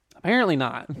 Apparently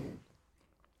not.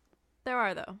 There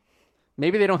are, though.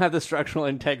 Maybe they don't have the structural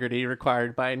integrity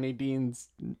required by Nadine's...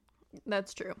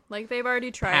 That's true. Like, they've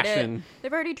already tried passion. it.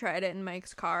 They've already tried it in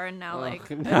Mike's car, and now, like,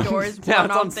 the now, door's now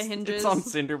blown off the hinges. It's on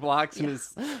cinder blocks in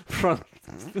his front.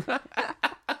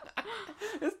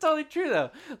 It's totally true,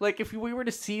 though. Like, if we were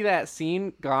to see that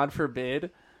scene, God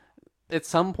forbid, at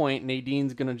some point,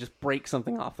 Nadine's going to just break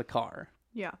something off the car.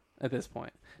 Yeah. At this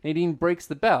point. Nadine breaks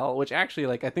the bell, which actually,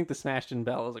 like, I think the smashed-in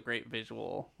bell is a great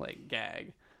visual, like,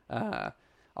 gag.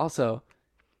 Also,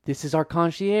 this is our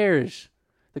concierge.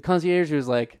 The concierge was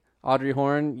like, Audrey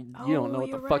Horne, you don't know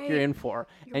what the fuck you're in for.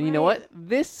 And you know what?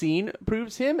 This scene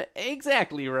proves him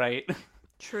exactly right.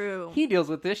 True. He deals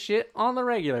with this shit on the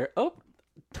regular. Oh,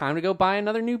 time to go buy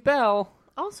another new bell.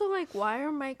 Also, like, why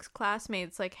are Mike's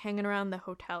classmates, like, hanging around the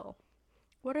hotel?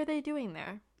 What are they doing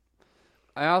there?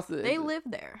 They live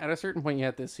there. At a certain point, you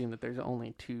have to assume that there's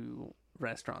only 2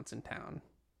 restaurants in town.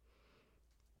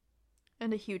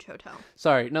 And a huge hotel.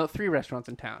 Sorry, no, 3 restaurants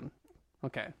in town.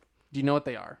 Okay. Do you know what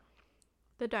they are?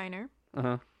 The diner.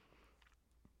 Uh-huh.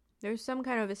 There's some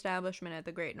kind of establishment at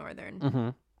the Great Northern. Mm-hmm.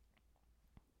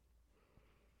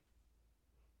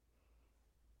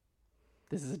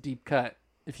 This is a deep cut.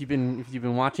 If you've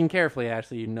been watching carefully,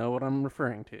 Ashley, you know what I'm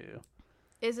referring to.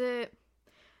 Is it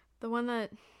the one that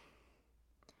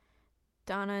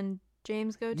Donna and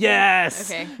James go to? Yes!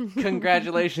 Okay.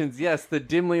 Congratulations. Yes, the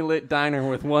dimly lit diner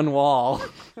with one wall.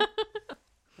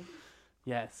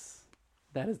 Yes.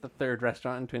 That is the 3rd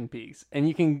restaurant in Twin Peaks. And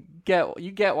you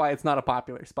get why it's not a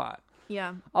popular spot.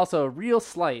 Yeah. Also, real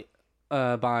slight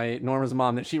by Norma's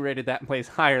mom that she rated that place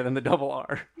higher than the Double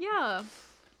R. Yeah.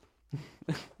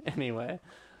 Anyway.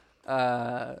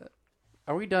 Are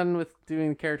we done with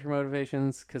doing character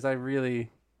motivations? Because I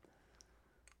really...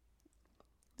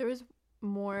 There was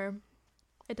more.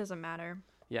 It doesn't matter.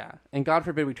 Yeah. And God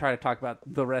forbid we try to talk about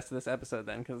the rest of this episode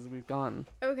then, because we've gone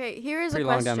okay, here is pretty a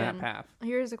long question. down that path.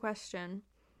 Here's a question.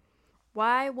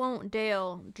 Why won't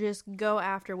Dale just go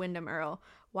after Wyndham Earl?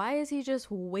 Why is he just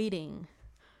waiting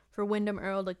for Wyndham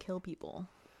Earl to kill people?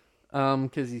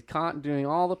 Because he's caught doing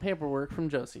all the paperwork from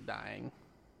Josie dying.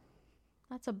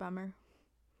 That's a bummer.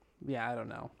 Yeah, I don't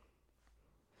know.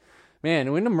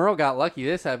 Man, Wyndham Earl got lucky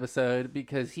this episode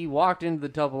because he walked into the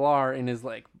Double R in his,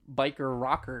 like, biker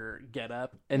rocker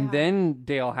getup, and then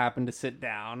Dale happened to sit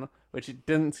down, which it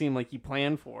didn't seem like he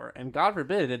planned for. And God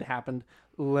forbid it happened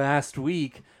last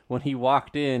week when he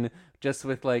walked in just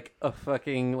with, like, a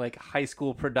fucking, like, high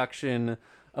school production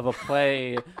of a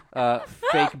play,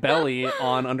 fake belly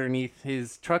on underneath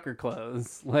his trucker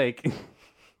clothes. Like,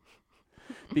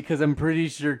 because I'm pretty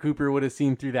sure Cooper would have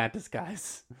seen through that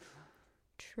disguise.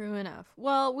 True enough.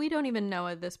 Well, we don't even know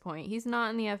at this point. He's not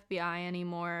in the FBI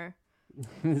anymore.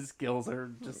 His skills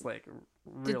are just like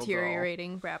real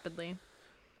deteriorating rapidly.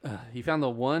 He found the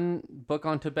one book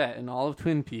on Tibet in all of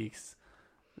Twin Peaks,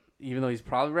 even though he's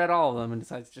probably read all of them, and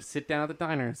decides to just sit down at the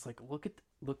diner. It's like, look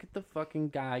at the fucking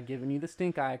guy giving you the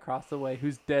stink eye across the way,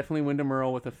 who's definitely Wyndham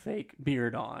Earl with a fake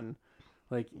beard on.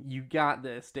 Like, you got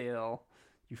this, Dale.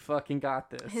 You fucking got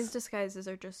this. His disguises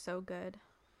are just so good.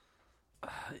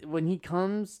 When he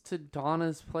comes to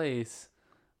Donna's place,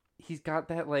 he's got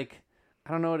that, like,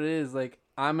 I don't know what it is, like,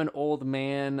 I'm an old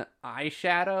man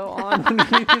eyeshadow on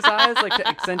underneath his eyes, like, to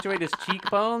accentuate his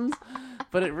cheekbones.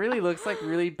 But it really looks like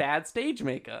really bad stage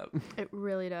makeup. It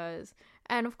really does.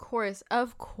 And of course,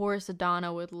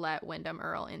 Donna would let Wyndham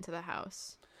Earl into the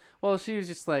house. Well, she was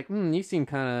just like, you seem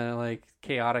kind of, like,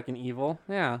 chaotic and evil.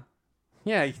 Yeah,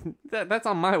 that's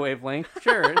on my wavelength.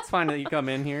 Sure, it's fine that you come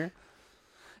in here.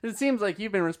 It seems like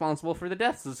you've been responsible for the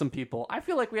deaths of some people. I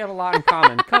feel like we have a lot in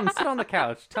common. Come, sit on the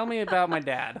couch. Tell me about my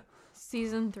dad.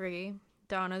 Season 3.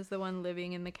 Donna's the one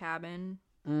living in the cabin,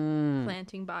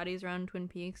 planting bodies around Twin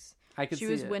Peaks. She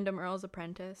was Wyndham Earl's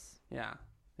apprentice. Yeah.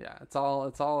 It's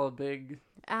all a big...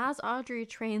 As Audrey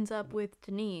trains up with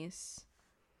Denise.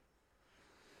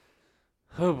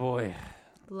 Oh, boy.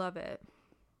 Love it.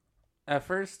 At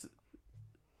first,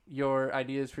 your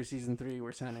ideas for season 3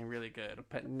 were sounding really good,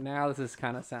 but now this is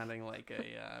kind of sounding like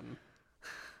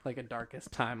a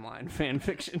Darkest Timeline fan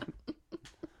fiction.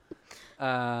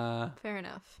 Fair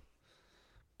enough.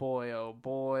 Boy, oh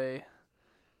boy,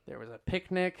 There was a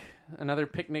picnic, another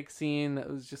picnic scene that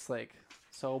was just like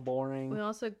so boring. We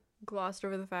also glossed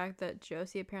over the fact that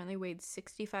Josie apparently weighed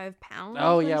 65 pounds.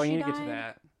 Oh when yeah, we she need to died. get to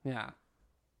that. Yeah.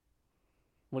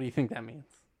 What do you think that means?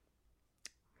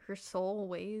 Her soul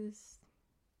weighs.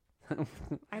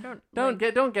 I don't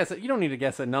Don't guess it. You don't need to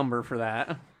guess a number for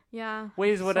that. Yeah.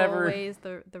 Weighs whatever. Soul weighs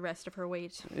the rest of her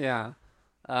weight. Yeah.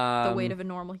 The weight of a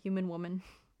normal human woman.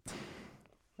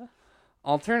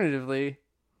 Alternatively,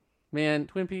 man,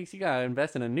 Twin Peaks, you gotta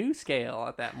invest in a new scale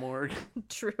at that morgue.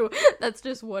 True. That's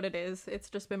just what it is. It's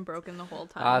just been broken the whole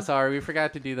time. Sorry, we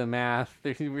forgot to do the math.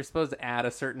 We're supposed to add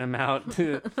a certain amount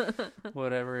to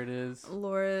whatever it is.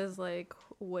 Laura's like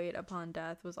weight upon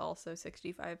death was also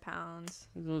 65 pounds.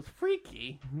 It was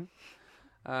freaky.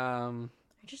 I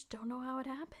just don't know how it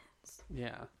happens.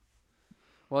 Yeah.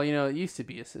 Well, it used to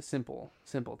be a simple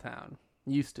town.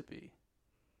 Used to be.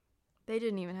 They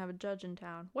didn't even have a judge in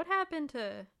town. What happened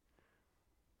to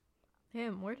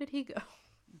him? Where did he go?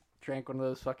 Drank one of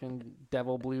those fucking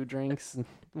devil blue drinks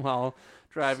while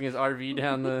driving his RV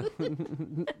down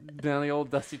the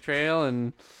old dusty trail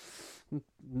and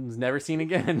was never seen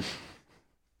again.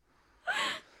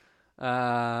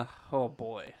 Oh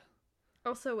boy.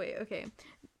 Also, wait, okay.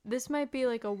 This might be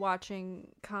like a watching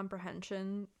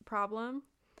comprehension problem.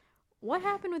 What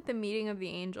happened with the meeting of the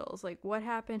angels? Like, what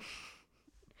happened?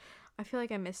 I feel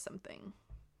like I missed something.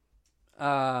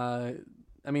 I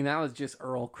mean, that was just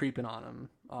Earl creeping on him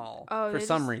for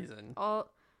some reason.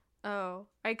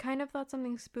 I kind of thought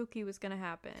something spooky was going to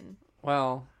happen.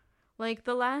 Well, like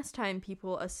the last time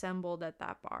people assembled at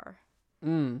that bar.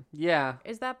 Yeah.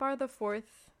 Is that bar the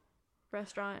fourth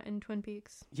restaurant in Twin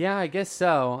Peaks? Yeah, I guess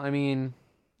so. I mean,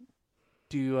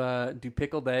 do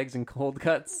pickled eggs and cold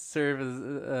cuts serve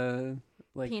as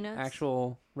like Peanuts?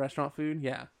 Actual restaurant food?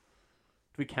 Yeah.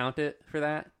 Do we count it for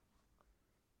that?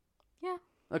 Yeah.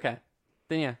 Okay.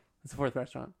 Then yeah, it's the fourth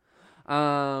restaurant.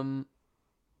 Yeah,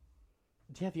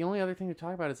 the only other thing to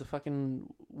talk about is the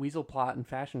fucking weasel plot and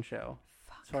fashion show.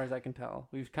 Fuck. As far as I can tell.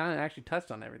 We've kind of actually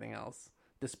touched on everything else,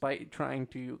 despite trying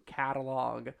to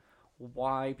catalog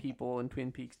why people in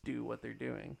Twin Peaks do what they're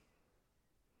doing.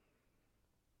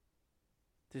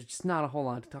 There's just not a whole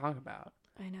lot to talk about.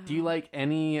 I know. Do you like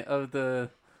any of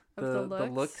the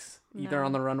looks either No.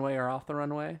 on the runway or off the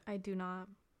runway? I do not.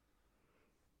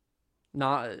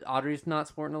 Not Audrey's not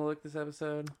sporting a look this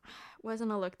episode.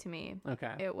 Wasn't a look to me.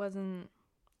 Okay. It wasn't.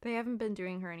 They haven't been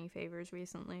doing her any favors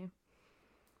recently.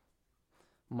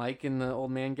 Mike in the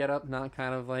old man getup, not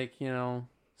kind of like,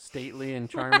 stately and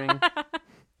charming.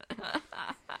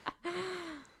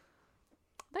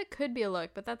 That could be a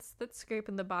look, but that's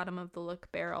scraping the bottom of the look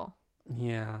barrel.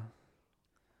 Yeah.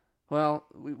 Well,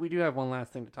 we do have one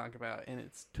last thing to talk about, and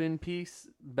it's Twin Peaks'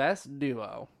 best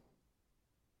duo.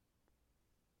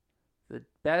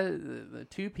 The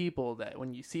two people that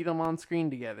when you see them on screen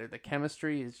together, the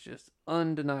chemistry is just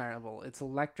undeniable. It's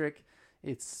electric.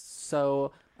 It's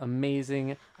so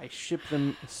amazing. I ship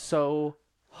them so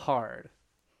hard.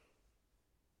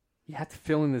 You have to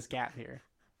fill in this gap here.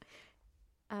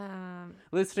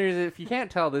 Listeners, if you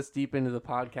can't tell this deep into the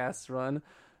podcast's run,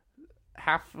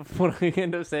 half of what I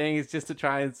end up saying is just to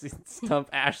try and stump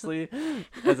Ashley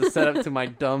as a setup to my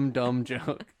dumb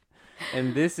joke.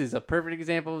 And this is a perfect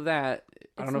example of that.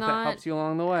 I don't know if that helps you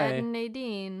along the way. Ed and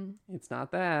Nadine. It's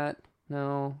not that.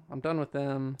 No, I'm done with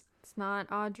them. It's not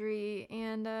Audrey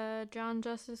and John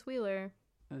Justice Wheeler.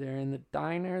 They're in the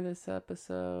diner this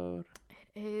episode.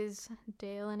 It is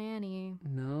Dale and Annie.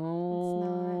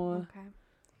 No. It's not. Okay.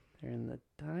 They're in the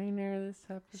diner this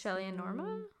episode. Shelley and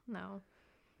Norma? No.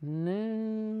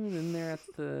 No. Then they're at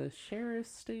the sheriff's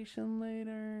station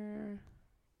later.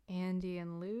 Andy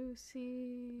and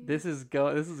Lucy. This is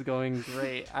going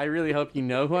great. I really hope you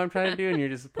know who I'm trying to do, and you're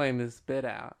just playing this bit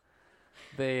out.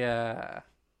 They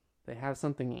have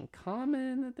something in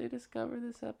common that they discover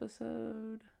this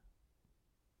episode.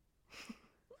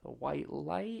 The white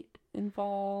light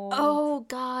involved. Oh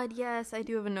God, yes, I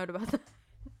do have a note about that.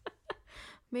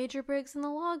 Major Briggs and the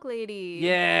Log Lady.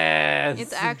 Yes.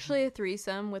 It's actually a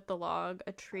threesome with the log,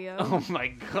 a trio. Oh my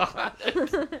God.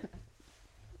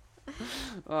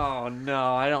 Oh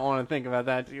no, I don't want to think about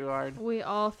that too hard. We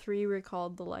all three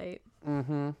recalled the light.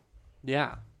 Mm-hmm.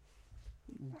 Yeah.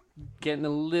 Getting a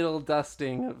little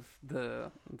dusting of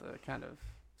the kind of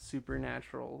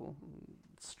supernatural,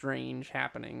 strange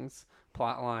happenings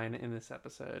plotline in this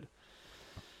episode,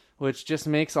 which just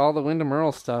makes all the Wyndham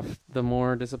Earle stuff the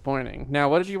more disappointing. Now,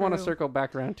 what did you want to circle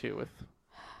back around to with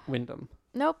Wyndham?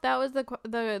 Nope, that was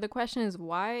the question is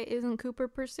why isn't Cooper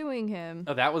pursuing him?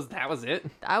 Oh, that was it?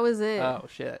 That was it. Oh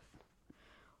shit.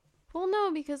 Well,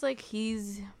 no, because like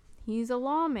he's a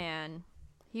lawman.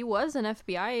 He was an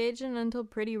FBI agent until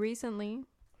pretty recently.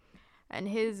 And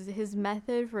his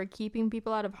method for keeping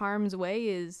people out of harm's way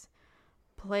is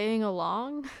playing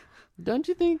along. Don't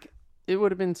you think it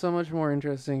would have been so much more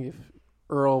interesting if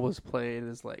Earl was played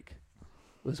as like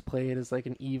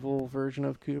an evil version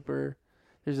of Cooper?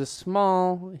 There's a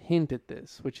small hint at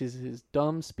this, which is his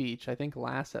dumb speech, I think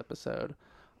last episode,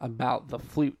 about the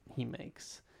flute he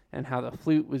makes and how the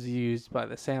flute was used by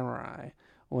the samurai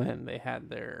when they had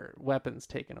their weapons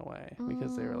taken away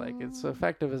because they were like, it's so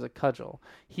effective as a cudgel.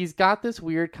 He's got this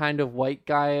weird kind of white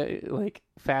guy, like,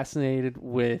 fascinated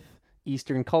with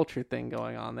Eastern culture thing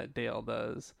going on that Dale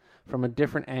does from a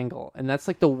different angle. And that's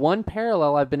like the one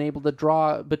parallel I've been able to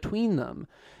draw between them.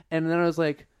 And then I was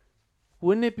like,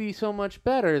 wouldn't it be so much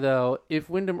better, though, if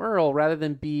Wyndham Earl, rather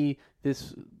than be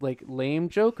this, like, lame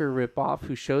Joker ripoff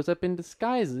who shows up in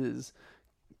disguises,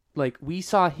 like, we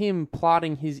saw him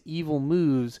plotting his evil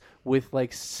moves with,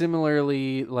 like,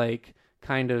 similarly, like,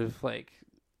 kind of, like,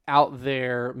 out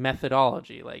there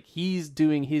methodology. Like, he's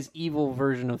doing his evil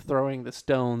version of throwing the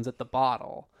stones at the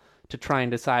bottle to try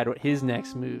and decide what his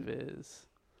next move is.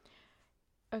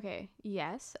 Okay,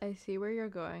 yes, I see where you're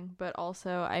going, but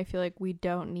also I feel like we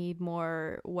don't need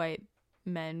more white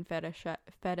men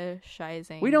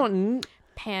fetishizing We don't...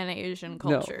 Pan-Asian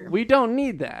culture. No, we don't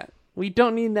need that. We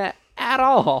don't need that at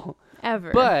all.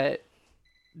 Ever. But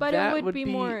it would be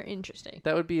more interesting.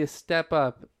 That would be a step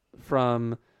up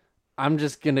from, I'm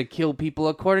just going to kill people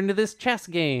according to this chess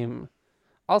game.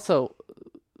 Also,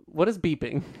 what is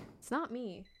beeping? It's not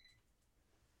me.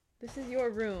 This is your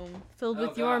room filled with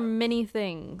God. your many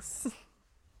things.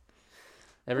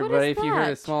 Everybody, if you heard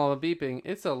that? a small beeping,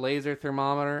 it's a laser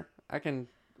thermometer. Why do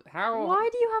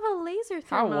you have a laser thermometer?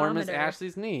 How warm is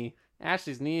Ashley's knee?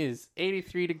 Ashley's knee is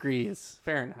 83 degrees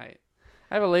Fahrenheit.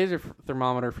 I have a laser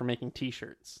thermometer for making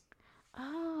t-shirts.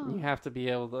 Oh. You have to be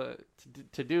able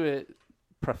to do it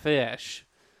profesh.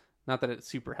 Not that it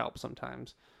super helps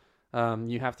sometimes.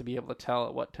 You have to be able to tell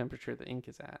at what temperature the ink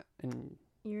is at. And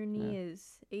your knee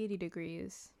is 80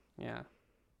 degrees. yeah.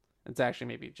 It's actually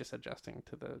maybe just adjusting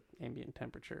to the ambient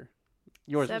temperature.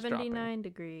 Yours is dropping. 79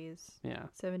 degrees. Yeah.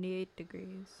 78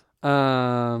 degrees.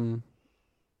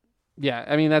 Yeah,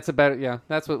 I mean, that's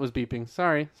what was beeping.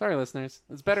 Sorry, listeners.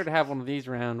 It's better to have one of these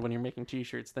around when you're making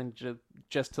t-shirts than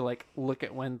just to, like, look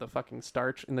at when the fucking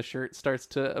starch in the shirt starts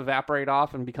to evaporate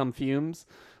off and become fumes.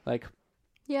 Like,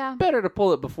 yeah. Better to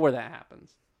pull it before that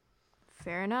happens.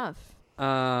 Fair enough.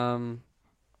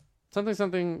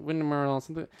 Something, Wyndham Earl,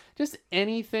 something, just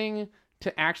anything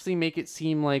to actually make it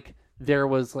seem like there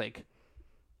was, like,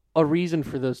 a reason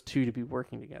for those two to be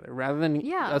working together rather than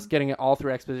us getting it all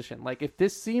through exposition. Like, if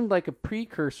this seemed like a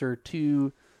precursor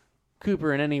to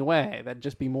Cooper in any way, that'd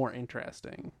just be more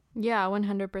interesting. Yeah,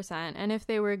 100%. And if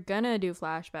they were gonna do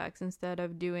flashbacks instead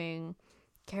of doing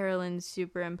Carolyn's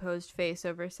superimposed face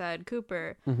over said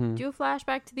Cooper, do a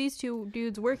flashback to these two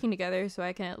dudes working together so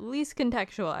I can at least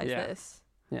contextualize this.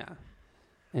 Yeah.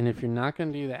 And if you're not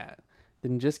gonna do that,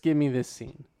 then just give me this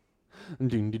scene.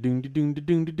 And then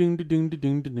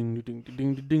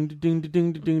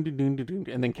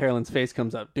Carolyn's face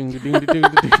comes up. Exactly.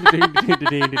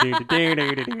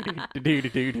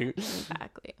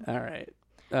 All right.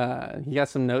 You got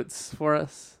some notes for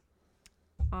us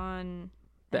on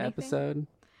the anything? episode?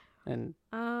 And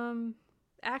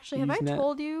actually, have I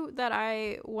told you that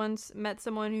I once met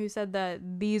someone who said that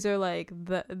these are like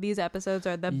these episodes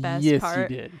are the best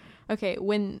part? Yes, you did. Okay,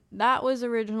 when that was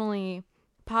originally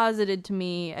posited to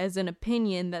me as an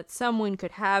opinion that someone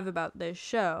could have about this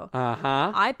show,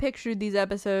 I pictured these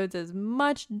episodes as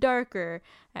much darker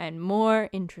and more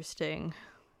interesting.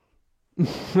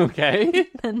 Okay.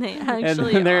 Than they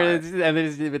actually and are.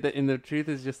 And the truth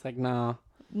is just like, no,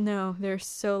 they're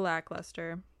so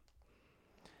lackluster.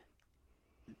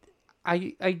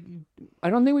 I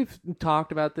don't think we've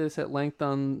talked about this at length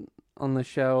on the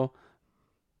show,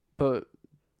 but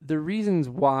the reasons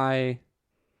why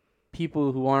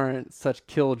people who aren't such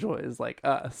killjoys like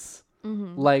us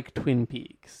like Twin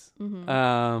Peaks.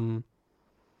 And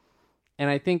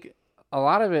I think a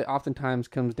lot of it oftentimes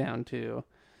comes down to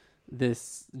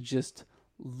this just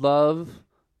love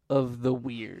of the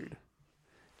weird.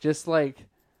 Just like,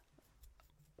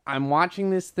 I'm watching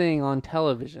this thing on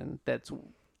television that's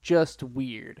just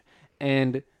weird.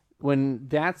 And when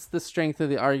that's the strength of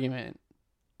the argument,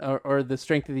 or the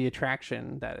strength of the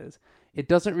attraction, that is, it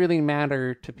doesn't really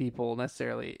matter to people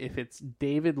necessarily if it's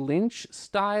David Lynch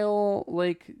style,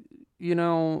 like,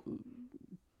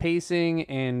 pacing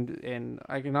and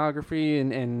iconography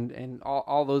and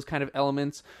all those kind of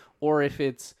elements, or if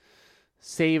it's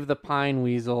Save the Pine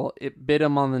Weasel, it bit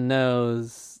him on the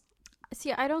nose.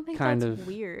 See, I don't think that's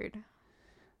weird.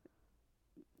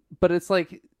 but it's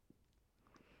like,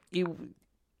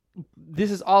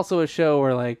 this is also a show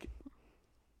where like,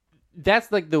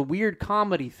 that's like the weird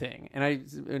comedy thing,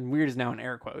 and weird is now in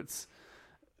air quotes,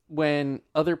 when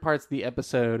other parts of the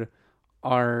episode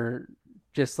are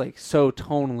just like so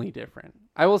tonally different.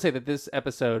 I will say that this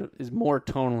episode is more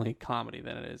tonally comedy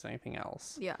than it is anything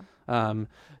else. Yeah.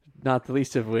 Not the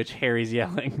least of which Harry's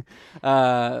yelling.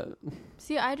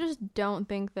 See, I just don't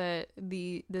think that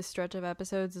this stretch of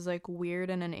episodes is like weird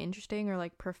in an interesting or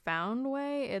like profound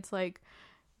way. It's like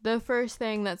the first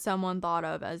thing that someone thought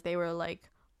of as they were like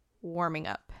warming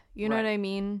up. You know what I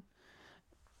mean?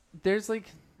 There's like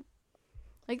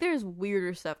there's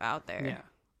weirder stuff out there. Yeah.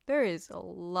 There is a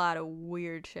lot of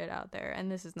weird shit out there,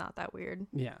 and this is not that weird.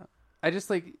 Yeah. I just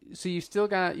like, so you still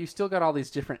got all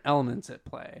these different elements at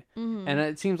play. Mm-hmm. And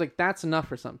it seems like that's enough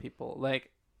for some people.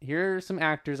 Like, here are some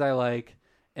actors I like,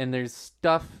 and there's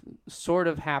stuff sort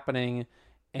of happening,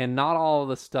 and not all of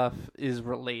the stuff is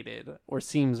related or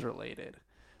seems related.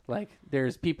 Like,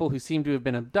 there's people who seem to have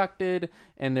been abducted,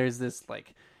 and there's this,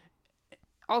 like,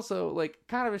 also, like,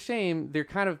 kind of a shame, they're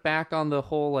kind of back on the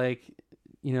whole, like,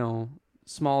 you know,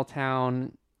 small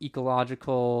town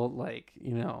ecological, like,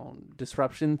 you know,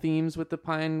 disruption themes with the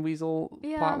Pine Weasel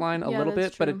plotline a little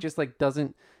bit, but it just, like,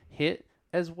 doesn't hit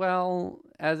as well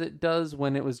as it does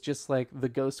when it was just, like, the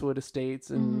Ghostwood Estates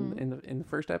in the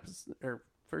first episode, or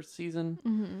first season.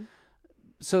 Mm-hmm.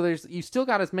 So you still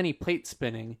got as many plates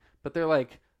spinning, but they're,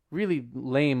 like, really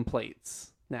lame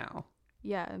plates now.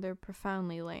 Yeah, they're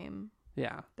profoundly lame.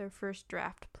 Yeah. They're first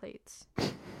draft plates.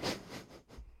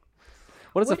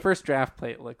 What does a first draft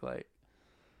plate look like?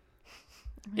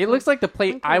 It looks like the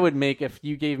plate I would make if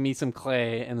you gave me some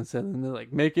clay and said,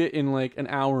 like, make it in like an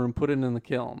hour and put it in the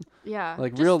kiln. Yeah.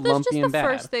 Like real lumpy and bad.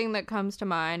 That's just the first thing that comes to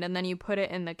mind, and then you put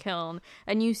it in the kiln,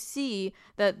 and you see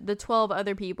that the 12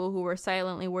 other people who were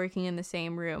silently working in the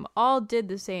same room all did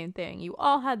the same thing. You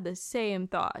all had the same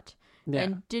thought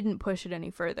and didn't push it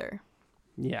any further.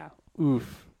 Yeah.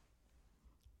 Oof.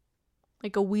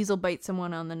 Like a weasel bites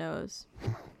someone on the nose.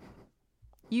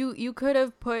 You could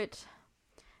have put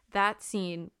that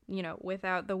scene, you know,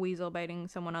 without the weasel biting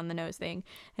someone on the nose thing,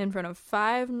 in front of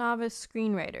 5 novice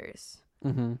screenwriters.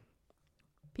 Mm-hmm.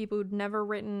 People who'd never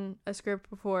written a script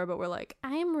before, but were like,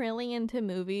 I'm really into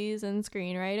movies and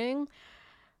screenwriting.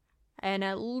 And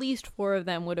at least 4 of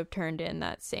them would have turned in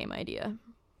that same idea.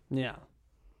 Yeah.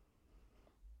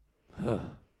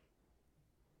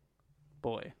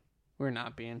 Boy, we're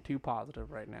not being too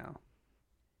positive right now.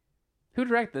 Who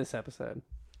directed this episode?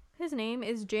 His name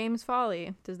is James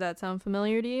Foley. Does that sound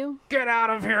familiar to you? Get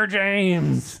out of here,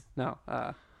 James! No.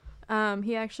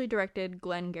 He actually directed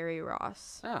Glengarry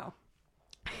Ross. Oh.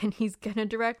 And he's gonna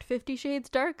direct 50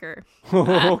 Shades Darker.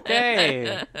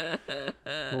 Okay.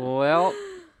 Well,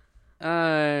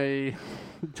 I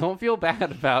don't feel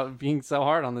bad about being so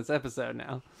hard on this episode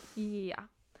now. Yeah.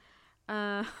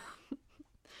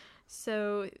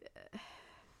 So,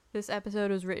 this episode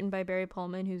was written by Barry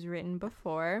Pullman, who's written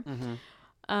before. Mm-hmm.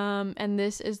 And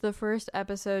this is the first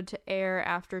episode to air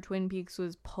after Twin Peaks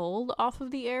was pulled off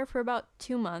of the air for about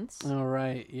 2 months. All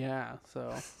right, yeah.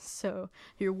 So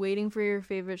you're waiting for your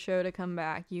favorite show to come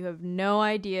back. You have no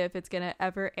idea if it's gonna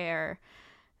ever air,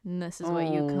 and this is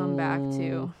what you come back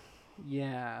to.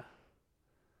 Yeah,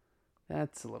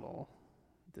 that's a little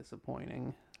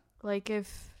disappointing. Like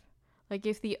if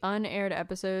the unaired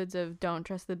episodes of Don't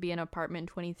Trust the Bee in Apartment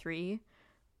 23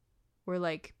 were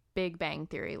like Big Bang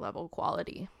Theory level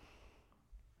quality.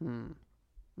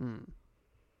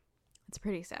 It's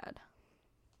pretty sad.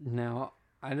 Now,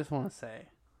 I just want to say,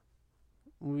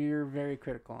 we're very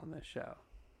critical on this show.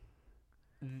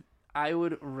 I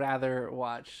would rather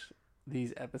watch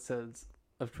these episodes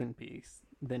of Twin Peaks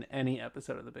than any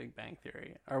episode of The Big Bang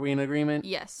Theory. Are we in agreement?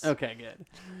 Yes. Okay, good.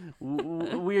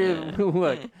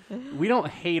 Look, we don't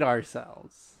hate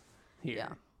ourselves here.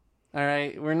 Yeah. All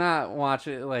right, we're not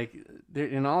watching, like,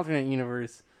 in an alternate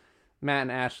universe, Matt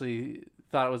and Ashley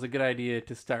thought it was a good idea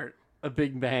to start a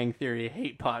Big Bang Theory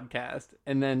hate podcast,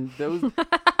 and then those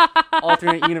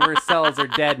alternate universe cells are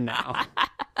dead now.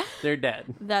 They're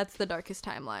dead. That's the darkest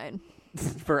timeline.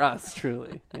 For us,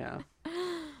 truly, yeah.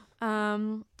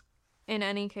 In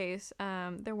any case,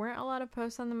 there weren't a lot of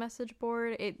posts on the message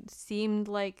board. It seemed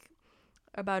like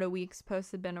about a week's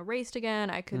post had been erased again.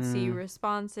 I could see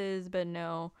responses, but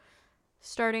no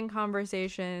starting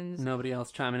conversations. Nobody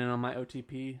else chiming in on my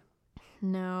OTP?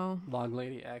 No. Log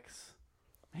Lady X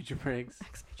Major Briggs.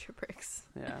 X Major Briggs.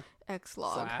 Yeah. X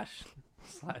log.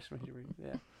 / Major Briggs,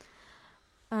 yeah.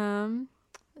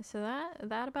 So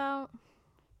that about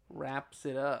wraps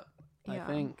it up, yeah. I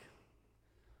think.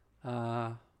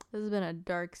 This has been a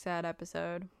dark, sad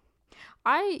episode.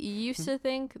 I used to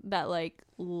think that like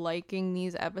liking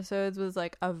these episodes was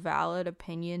like a valid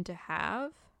opinion to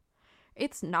have.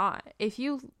 It's not. If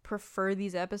you prefer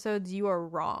these episodes, you are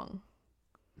wrong.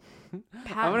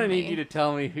 I'm gonna need you to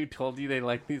tell me who told you they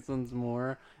like these ones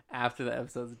more after the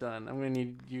episode's done. I'm gonna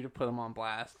need you to put them on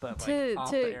blast, but like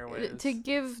off the airwaves. To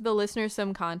give the listeners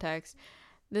some context,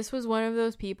 this was one of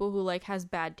those people who like has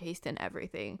bad taste in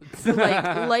everything. Who, like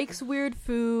likes weird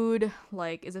food,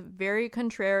 like is a very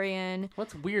contrarian.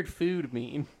 What's weird food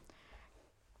mean?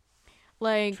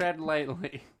 Like tread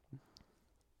lightly.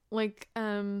 Like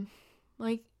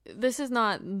this is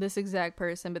not this exact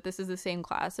person, but this is the same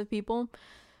class of people.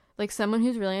 Like someone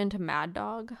who's really into Mad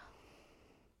Dog.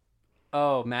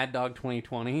 Oh, Mad Dog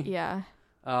 2020? Yeah.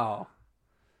 Oh.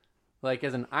 Like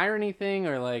as an irony thing,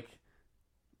 or like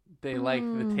they like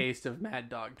the taste of Mad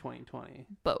Dog 2020?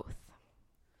 Both.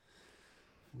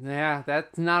 Yeah,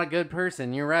 that's not a good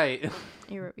person. You're right.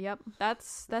 Yep.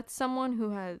 That's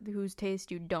someone whose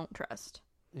taste you don't trust.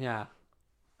 Yeah.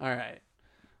 All right.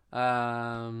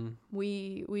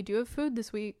 We do have food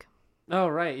this week. Oh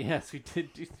right, yes, we did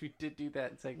do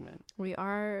that segment. We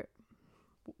are,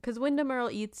 because Wyndham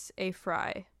Earl eats a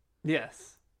fry.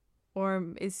 Yes.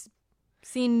 Or is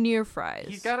seen near fries.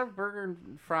 He's got a burger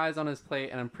and fries on his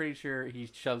plate, and I'm pretty sure he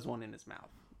shoves one in his mouth.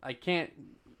 I can't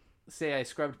say I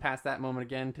scrubbed past that moment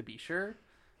again to be sure,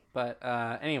 but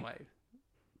anyway,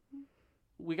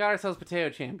 we got ourselves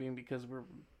Potato Champion because we're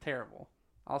terrible.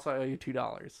 Also, I owe you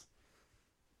 $2.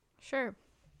 Sure.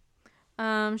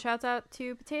 Shouts out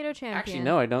to Potato Champion. Actually,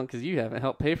 no, I don't, because you haven't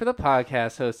helped pay for the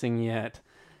podcast hosting yet.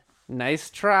 Nice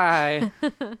try.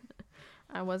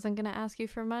 I wasn't gonna ask you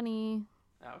for money.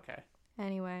 Okay.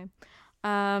 Anyway,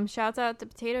 shouts out to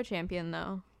Potato Champion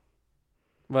though.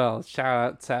 Well,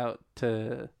 shouts out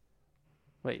from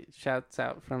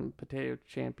Potato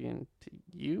Champion to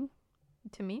you?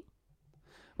 To me?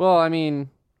 Well, I mean,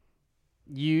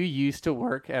 you used to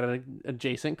work at an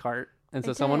adjacent cart, and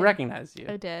so someone recognized you.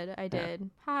 I did. Yeah.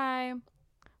 Hi.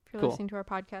 If you're listening to our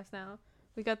podcast now,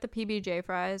 we got the PBJ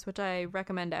fries, which I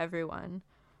recommend to everyone.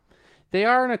 They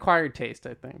are an acquired taste,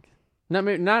 I think. Not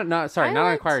an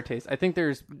acquired taste. I think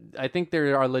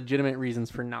there are legitimate reasons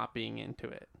for not being into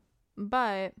it.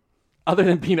 But other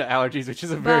than peanut allergies, which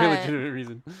is a very legitimate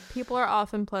reason. People are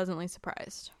often pleasantly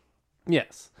surprised.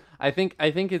 Yes. I think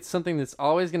it's something that's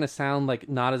always going to sound like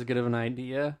not as good of an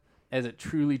idea as it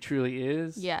truly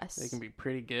is. Yes. It can be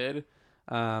pretty good.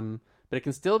 But it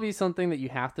can still be something that you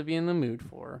have to be in the mood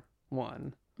for.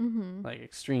 One. Mm-hmm. Like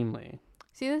extremely.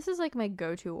 See, this is like my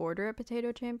go-to order at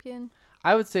Potato Champion.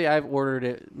 I would say I've ordered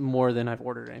it more than I've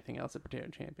ordered anything else at Potato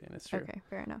Champion. It's true. Okay,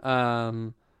 fair enough.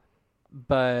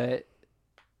 But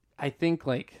I think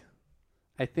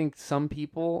some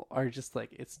people are just like,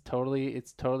 it's totally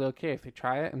okay if they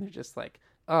try it and they're just like,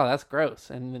 oh, that's gross.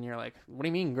 And then you're like, what do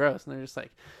you mean gross? And they're just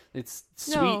like, it's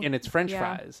sweet and it's French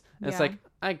fries. And it's like,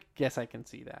 I guess I can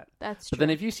see that. That's true. But then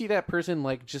if you see that person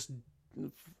like just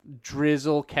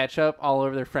drizzle ketchup all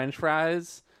over their French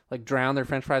fries, like drown their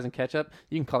French fries in ketchup,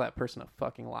 you can call that person a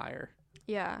fucking liar.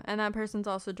 Yeah, and that person's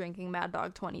also drinking Mad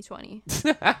Dog 2020.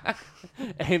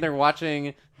 And they're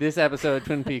watching this episode of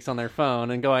Twin Peaks on their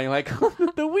phone and going like,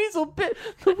 the weasel bit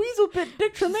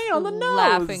Dick Tremaine on the nose.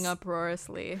 Laughing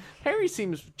uproariously. Harry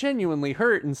seems genuinely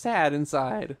hurt and sad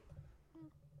inside.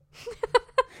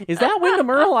 Is that Wyndham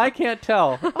Earl? I can't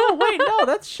tell. Oh, wait, no,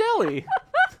 that's Shelley.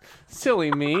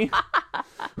 Silly me.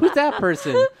 Who's that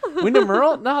person? Wyndham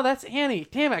Earl? No, that's Annie.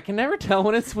 Damn it, I can never tell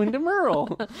when it's Wyndham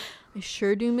Earl. I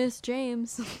sure do miss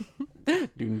James.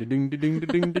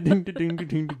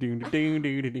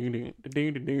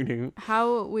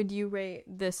 How would you rate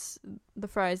the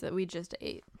fries that we just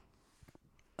ate?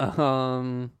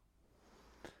 4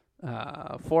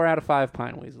 out of 5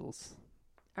 pine weasels.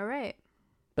 All right.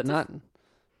 But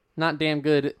not damn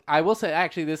good. I will say,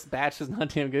 actually, this batch is not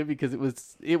damn good because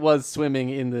it was swimming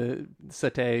in the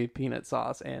satay peanut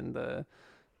sauce and the,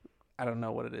 I don't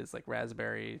know what it is, like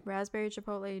raspberry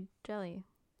chipotle jelly.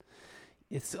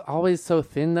 It's always so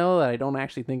thin though that I don't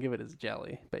actually think of it as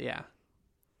jelly. But yeah,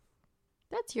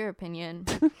 that's your opinion.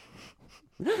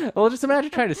 Well, just imagine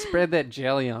trying to spread that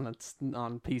jelly on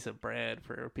a piece of bread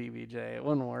for a PBJ. It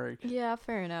wouldn't work. Yeah,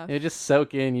 fair enough. It just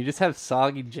soak in. You just have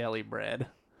soggy jelly bread.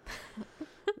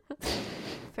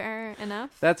 Fair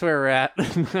enough. That's where we're at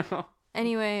now.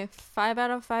 Anyway, 5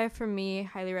 out of 5 from me.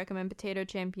 Highly recommend Potato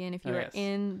Champion if you are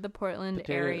in the Portland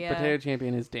area. Potato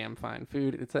Champion is damn fine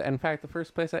food. It's in fact the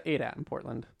first place I ate at in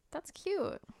Portland. That's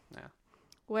cute. Yeah.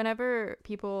 Whenever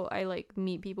I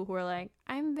meet people who are like,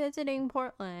 I'm visiting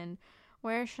Portland.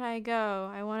 Where should I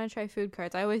go? I want to try food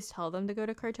carts. I always tell them to go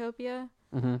to Cartopia.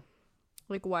 Mm-hmm.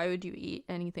 Like, why would you eat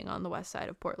anything on the west side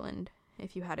of Portland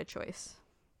if you had a choice?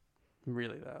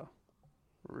 Really, though?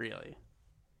 Really?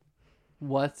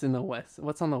 What's on the west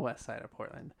side of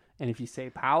Portland? And if you say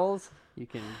Powell's, you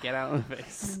can get out of the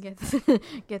face.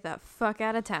 Get that fuck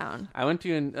out of town. I went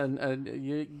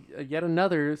to yet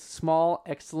another small,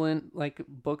 excellent, like,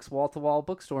 books wall-to-wall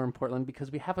bookstore in Portland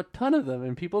because we have a ton of them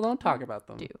and people don't talk about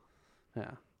them.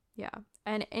 Yeah. Yeah.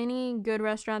 And any good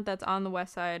restaurant that's on the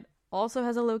west side also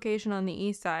has a location on the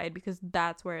east side because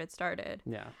that's where it started.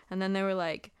 Yeah. And then they were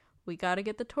like, we got to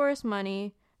get the tourist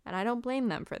money, and I don't blame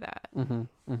them for that. Mm-hmm.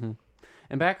 Mm-hmm.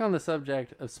 And back on the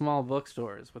subject of small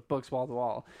bookstores with books wall to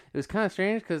wall, it was kind of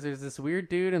strange because there's this weird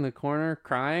dude in the corner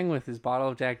crying with his bottle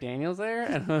of Jack Daniels there,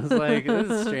 and I was like, this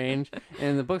is strange.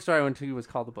 And the bookstore I went to was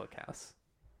called the Bookhouse.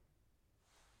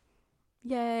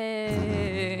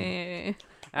 Yay!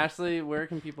 Ashley, where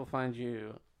can people find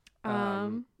you?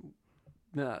 Not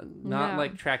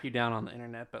like track you down on the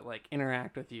internet, but like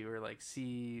interact with you or like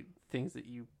see things that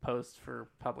you post for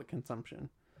public consumption.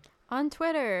 On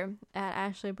Twitter, at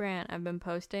Ashley Brandt, I've been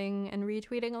posting and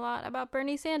retweeting a lot about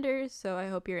Bernie Sanders, so I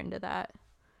hope you're into that.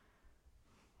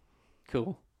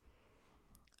 Cool.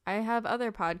 I have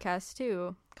other podcasts,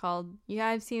 too, called Yeah,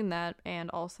 I've Seen That, and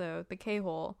also The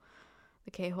K-Hole.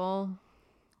 The K-Hole...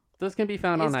 Those can be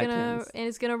found on iTunes. And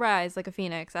it's going to rise like a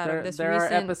phoenix out of this recent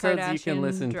are episodes Kardashian you can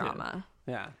listen drama.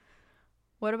 To. Yeah.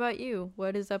 What about you?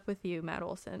 What is up with you, Matt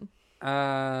Olson?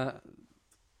 I'm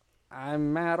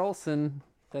Matt Olson.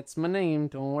 That's my name.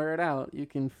 Don't wear it out. You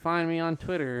can find me on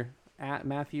Twitter at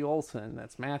Matthew Olson.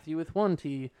 That's Matthew with one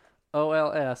T,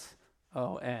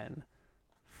 OLSON,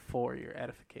 for your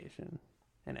edification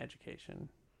and education.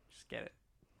 Just get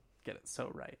it so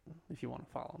right if you want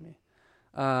to follow me.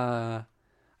 I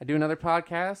do another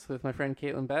podcast with my friend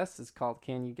Caitlin Best. It's called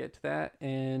Can You Get to That?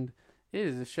 And it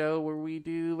is a show where we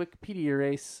do Wikipedia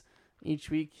race each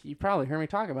week. You probably heard me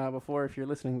talk about it before if you're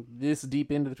listening this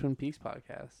deep into the Twin Peaks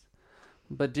podcast.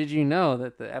 But did you know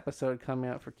that the episode coming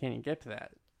out for Can You Get to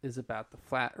That is about the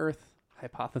flat Earth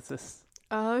hypothesis?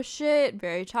 Oh shit,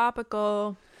 very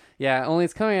topical. Yeah, only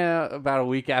it's coming out about a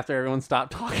week after everyone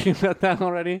stopped talking about that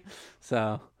already.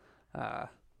 So,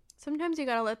 sometimes you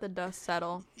gotta let the dust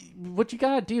settle. What you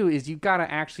gotta do is you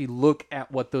gotta actually look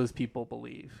at what those people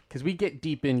believe. Because we get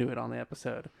deep into it on the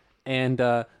episode. And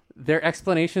their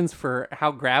explanations for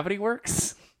how gravity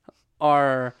works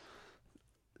are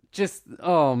just,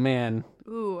 oh man.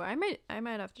 Ooh, I might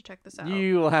have to check this out.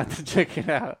 You will have to check it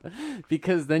out.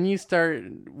 Because then you start,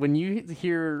 when you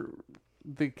hear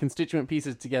the constituent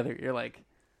pieces together, you're like,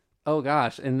 oh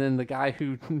gosh. And then the guy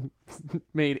who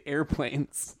made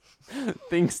airplanes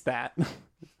thinks that.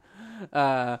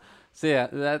 So yeah,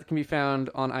 that can be found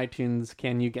on iTunes.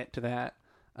 Can You Get to That?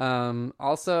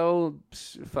 Also,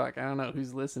 fuck, I don't know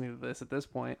who's listening to this at this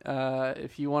point.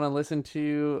 If you want to listen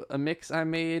to a mix I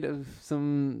made of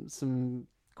some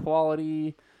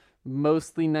quality,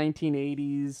 mostly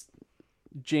 1980s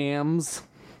jams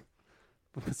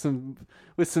with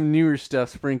some newer stuff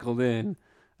sprinkled in,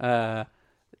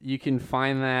 you can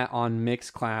find that on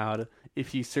Mixcloud.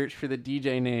 If you search for the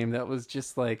DJ name that was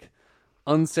just like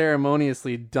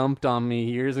unceremoniously dumped on me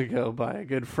years ago by a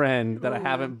good friend that I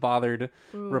haven't bothered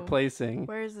replacing.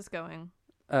 Where is this going?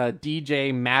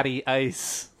 DJ Matty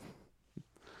Ice.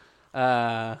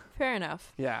 Fair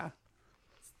enough. Yeah.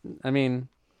 I mean,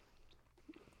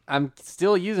 I'm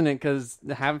still using it because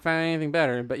I haven't found anything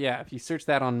better. But yeah, if you search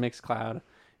that on Mixcloud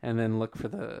and then look for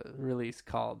the release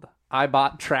called I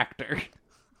Bought Tractor,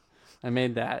 I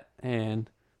made that and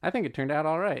I think it turned out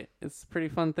all right. It's a pretty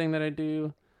fun thing that I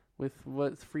do with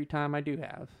what free time I do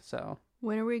have. So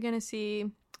when are we going to see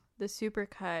the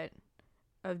supercut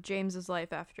of James's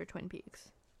life after Twin Peaks?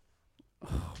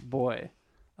 Oh, boy.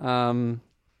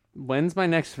 When's my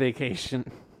next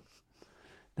vacation?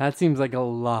 That seems like a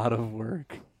lot of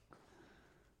work.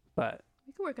 But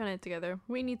we can work on it together.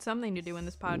 We need something to do when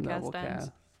this podcast ends.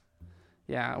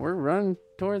 Yeah, we're running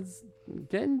towards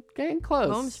getting close.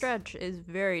 The home stretch is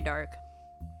very dark.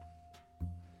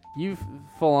 You've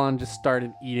full on just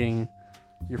started eating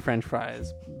your French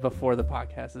fries before the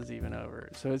podcast is even over.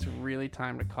 So it's really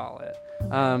time to call it.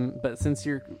 But since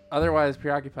you're otherwise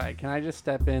preoccupied, can I just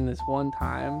step in this one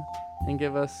time and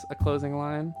give us a closing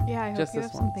line? Yeah, I hope just you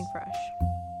have something fresh.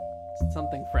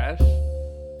 Something fresh?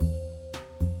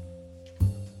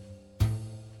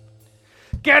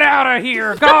 Get out of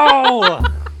here! Go!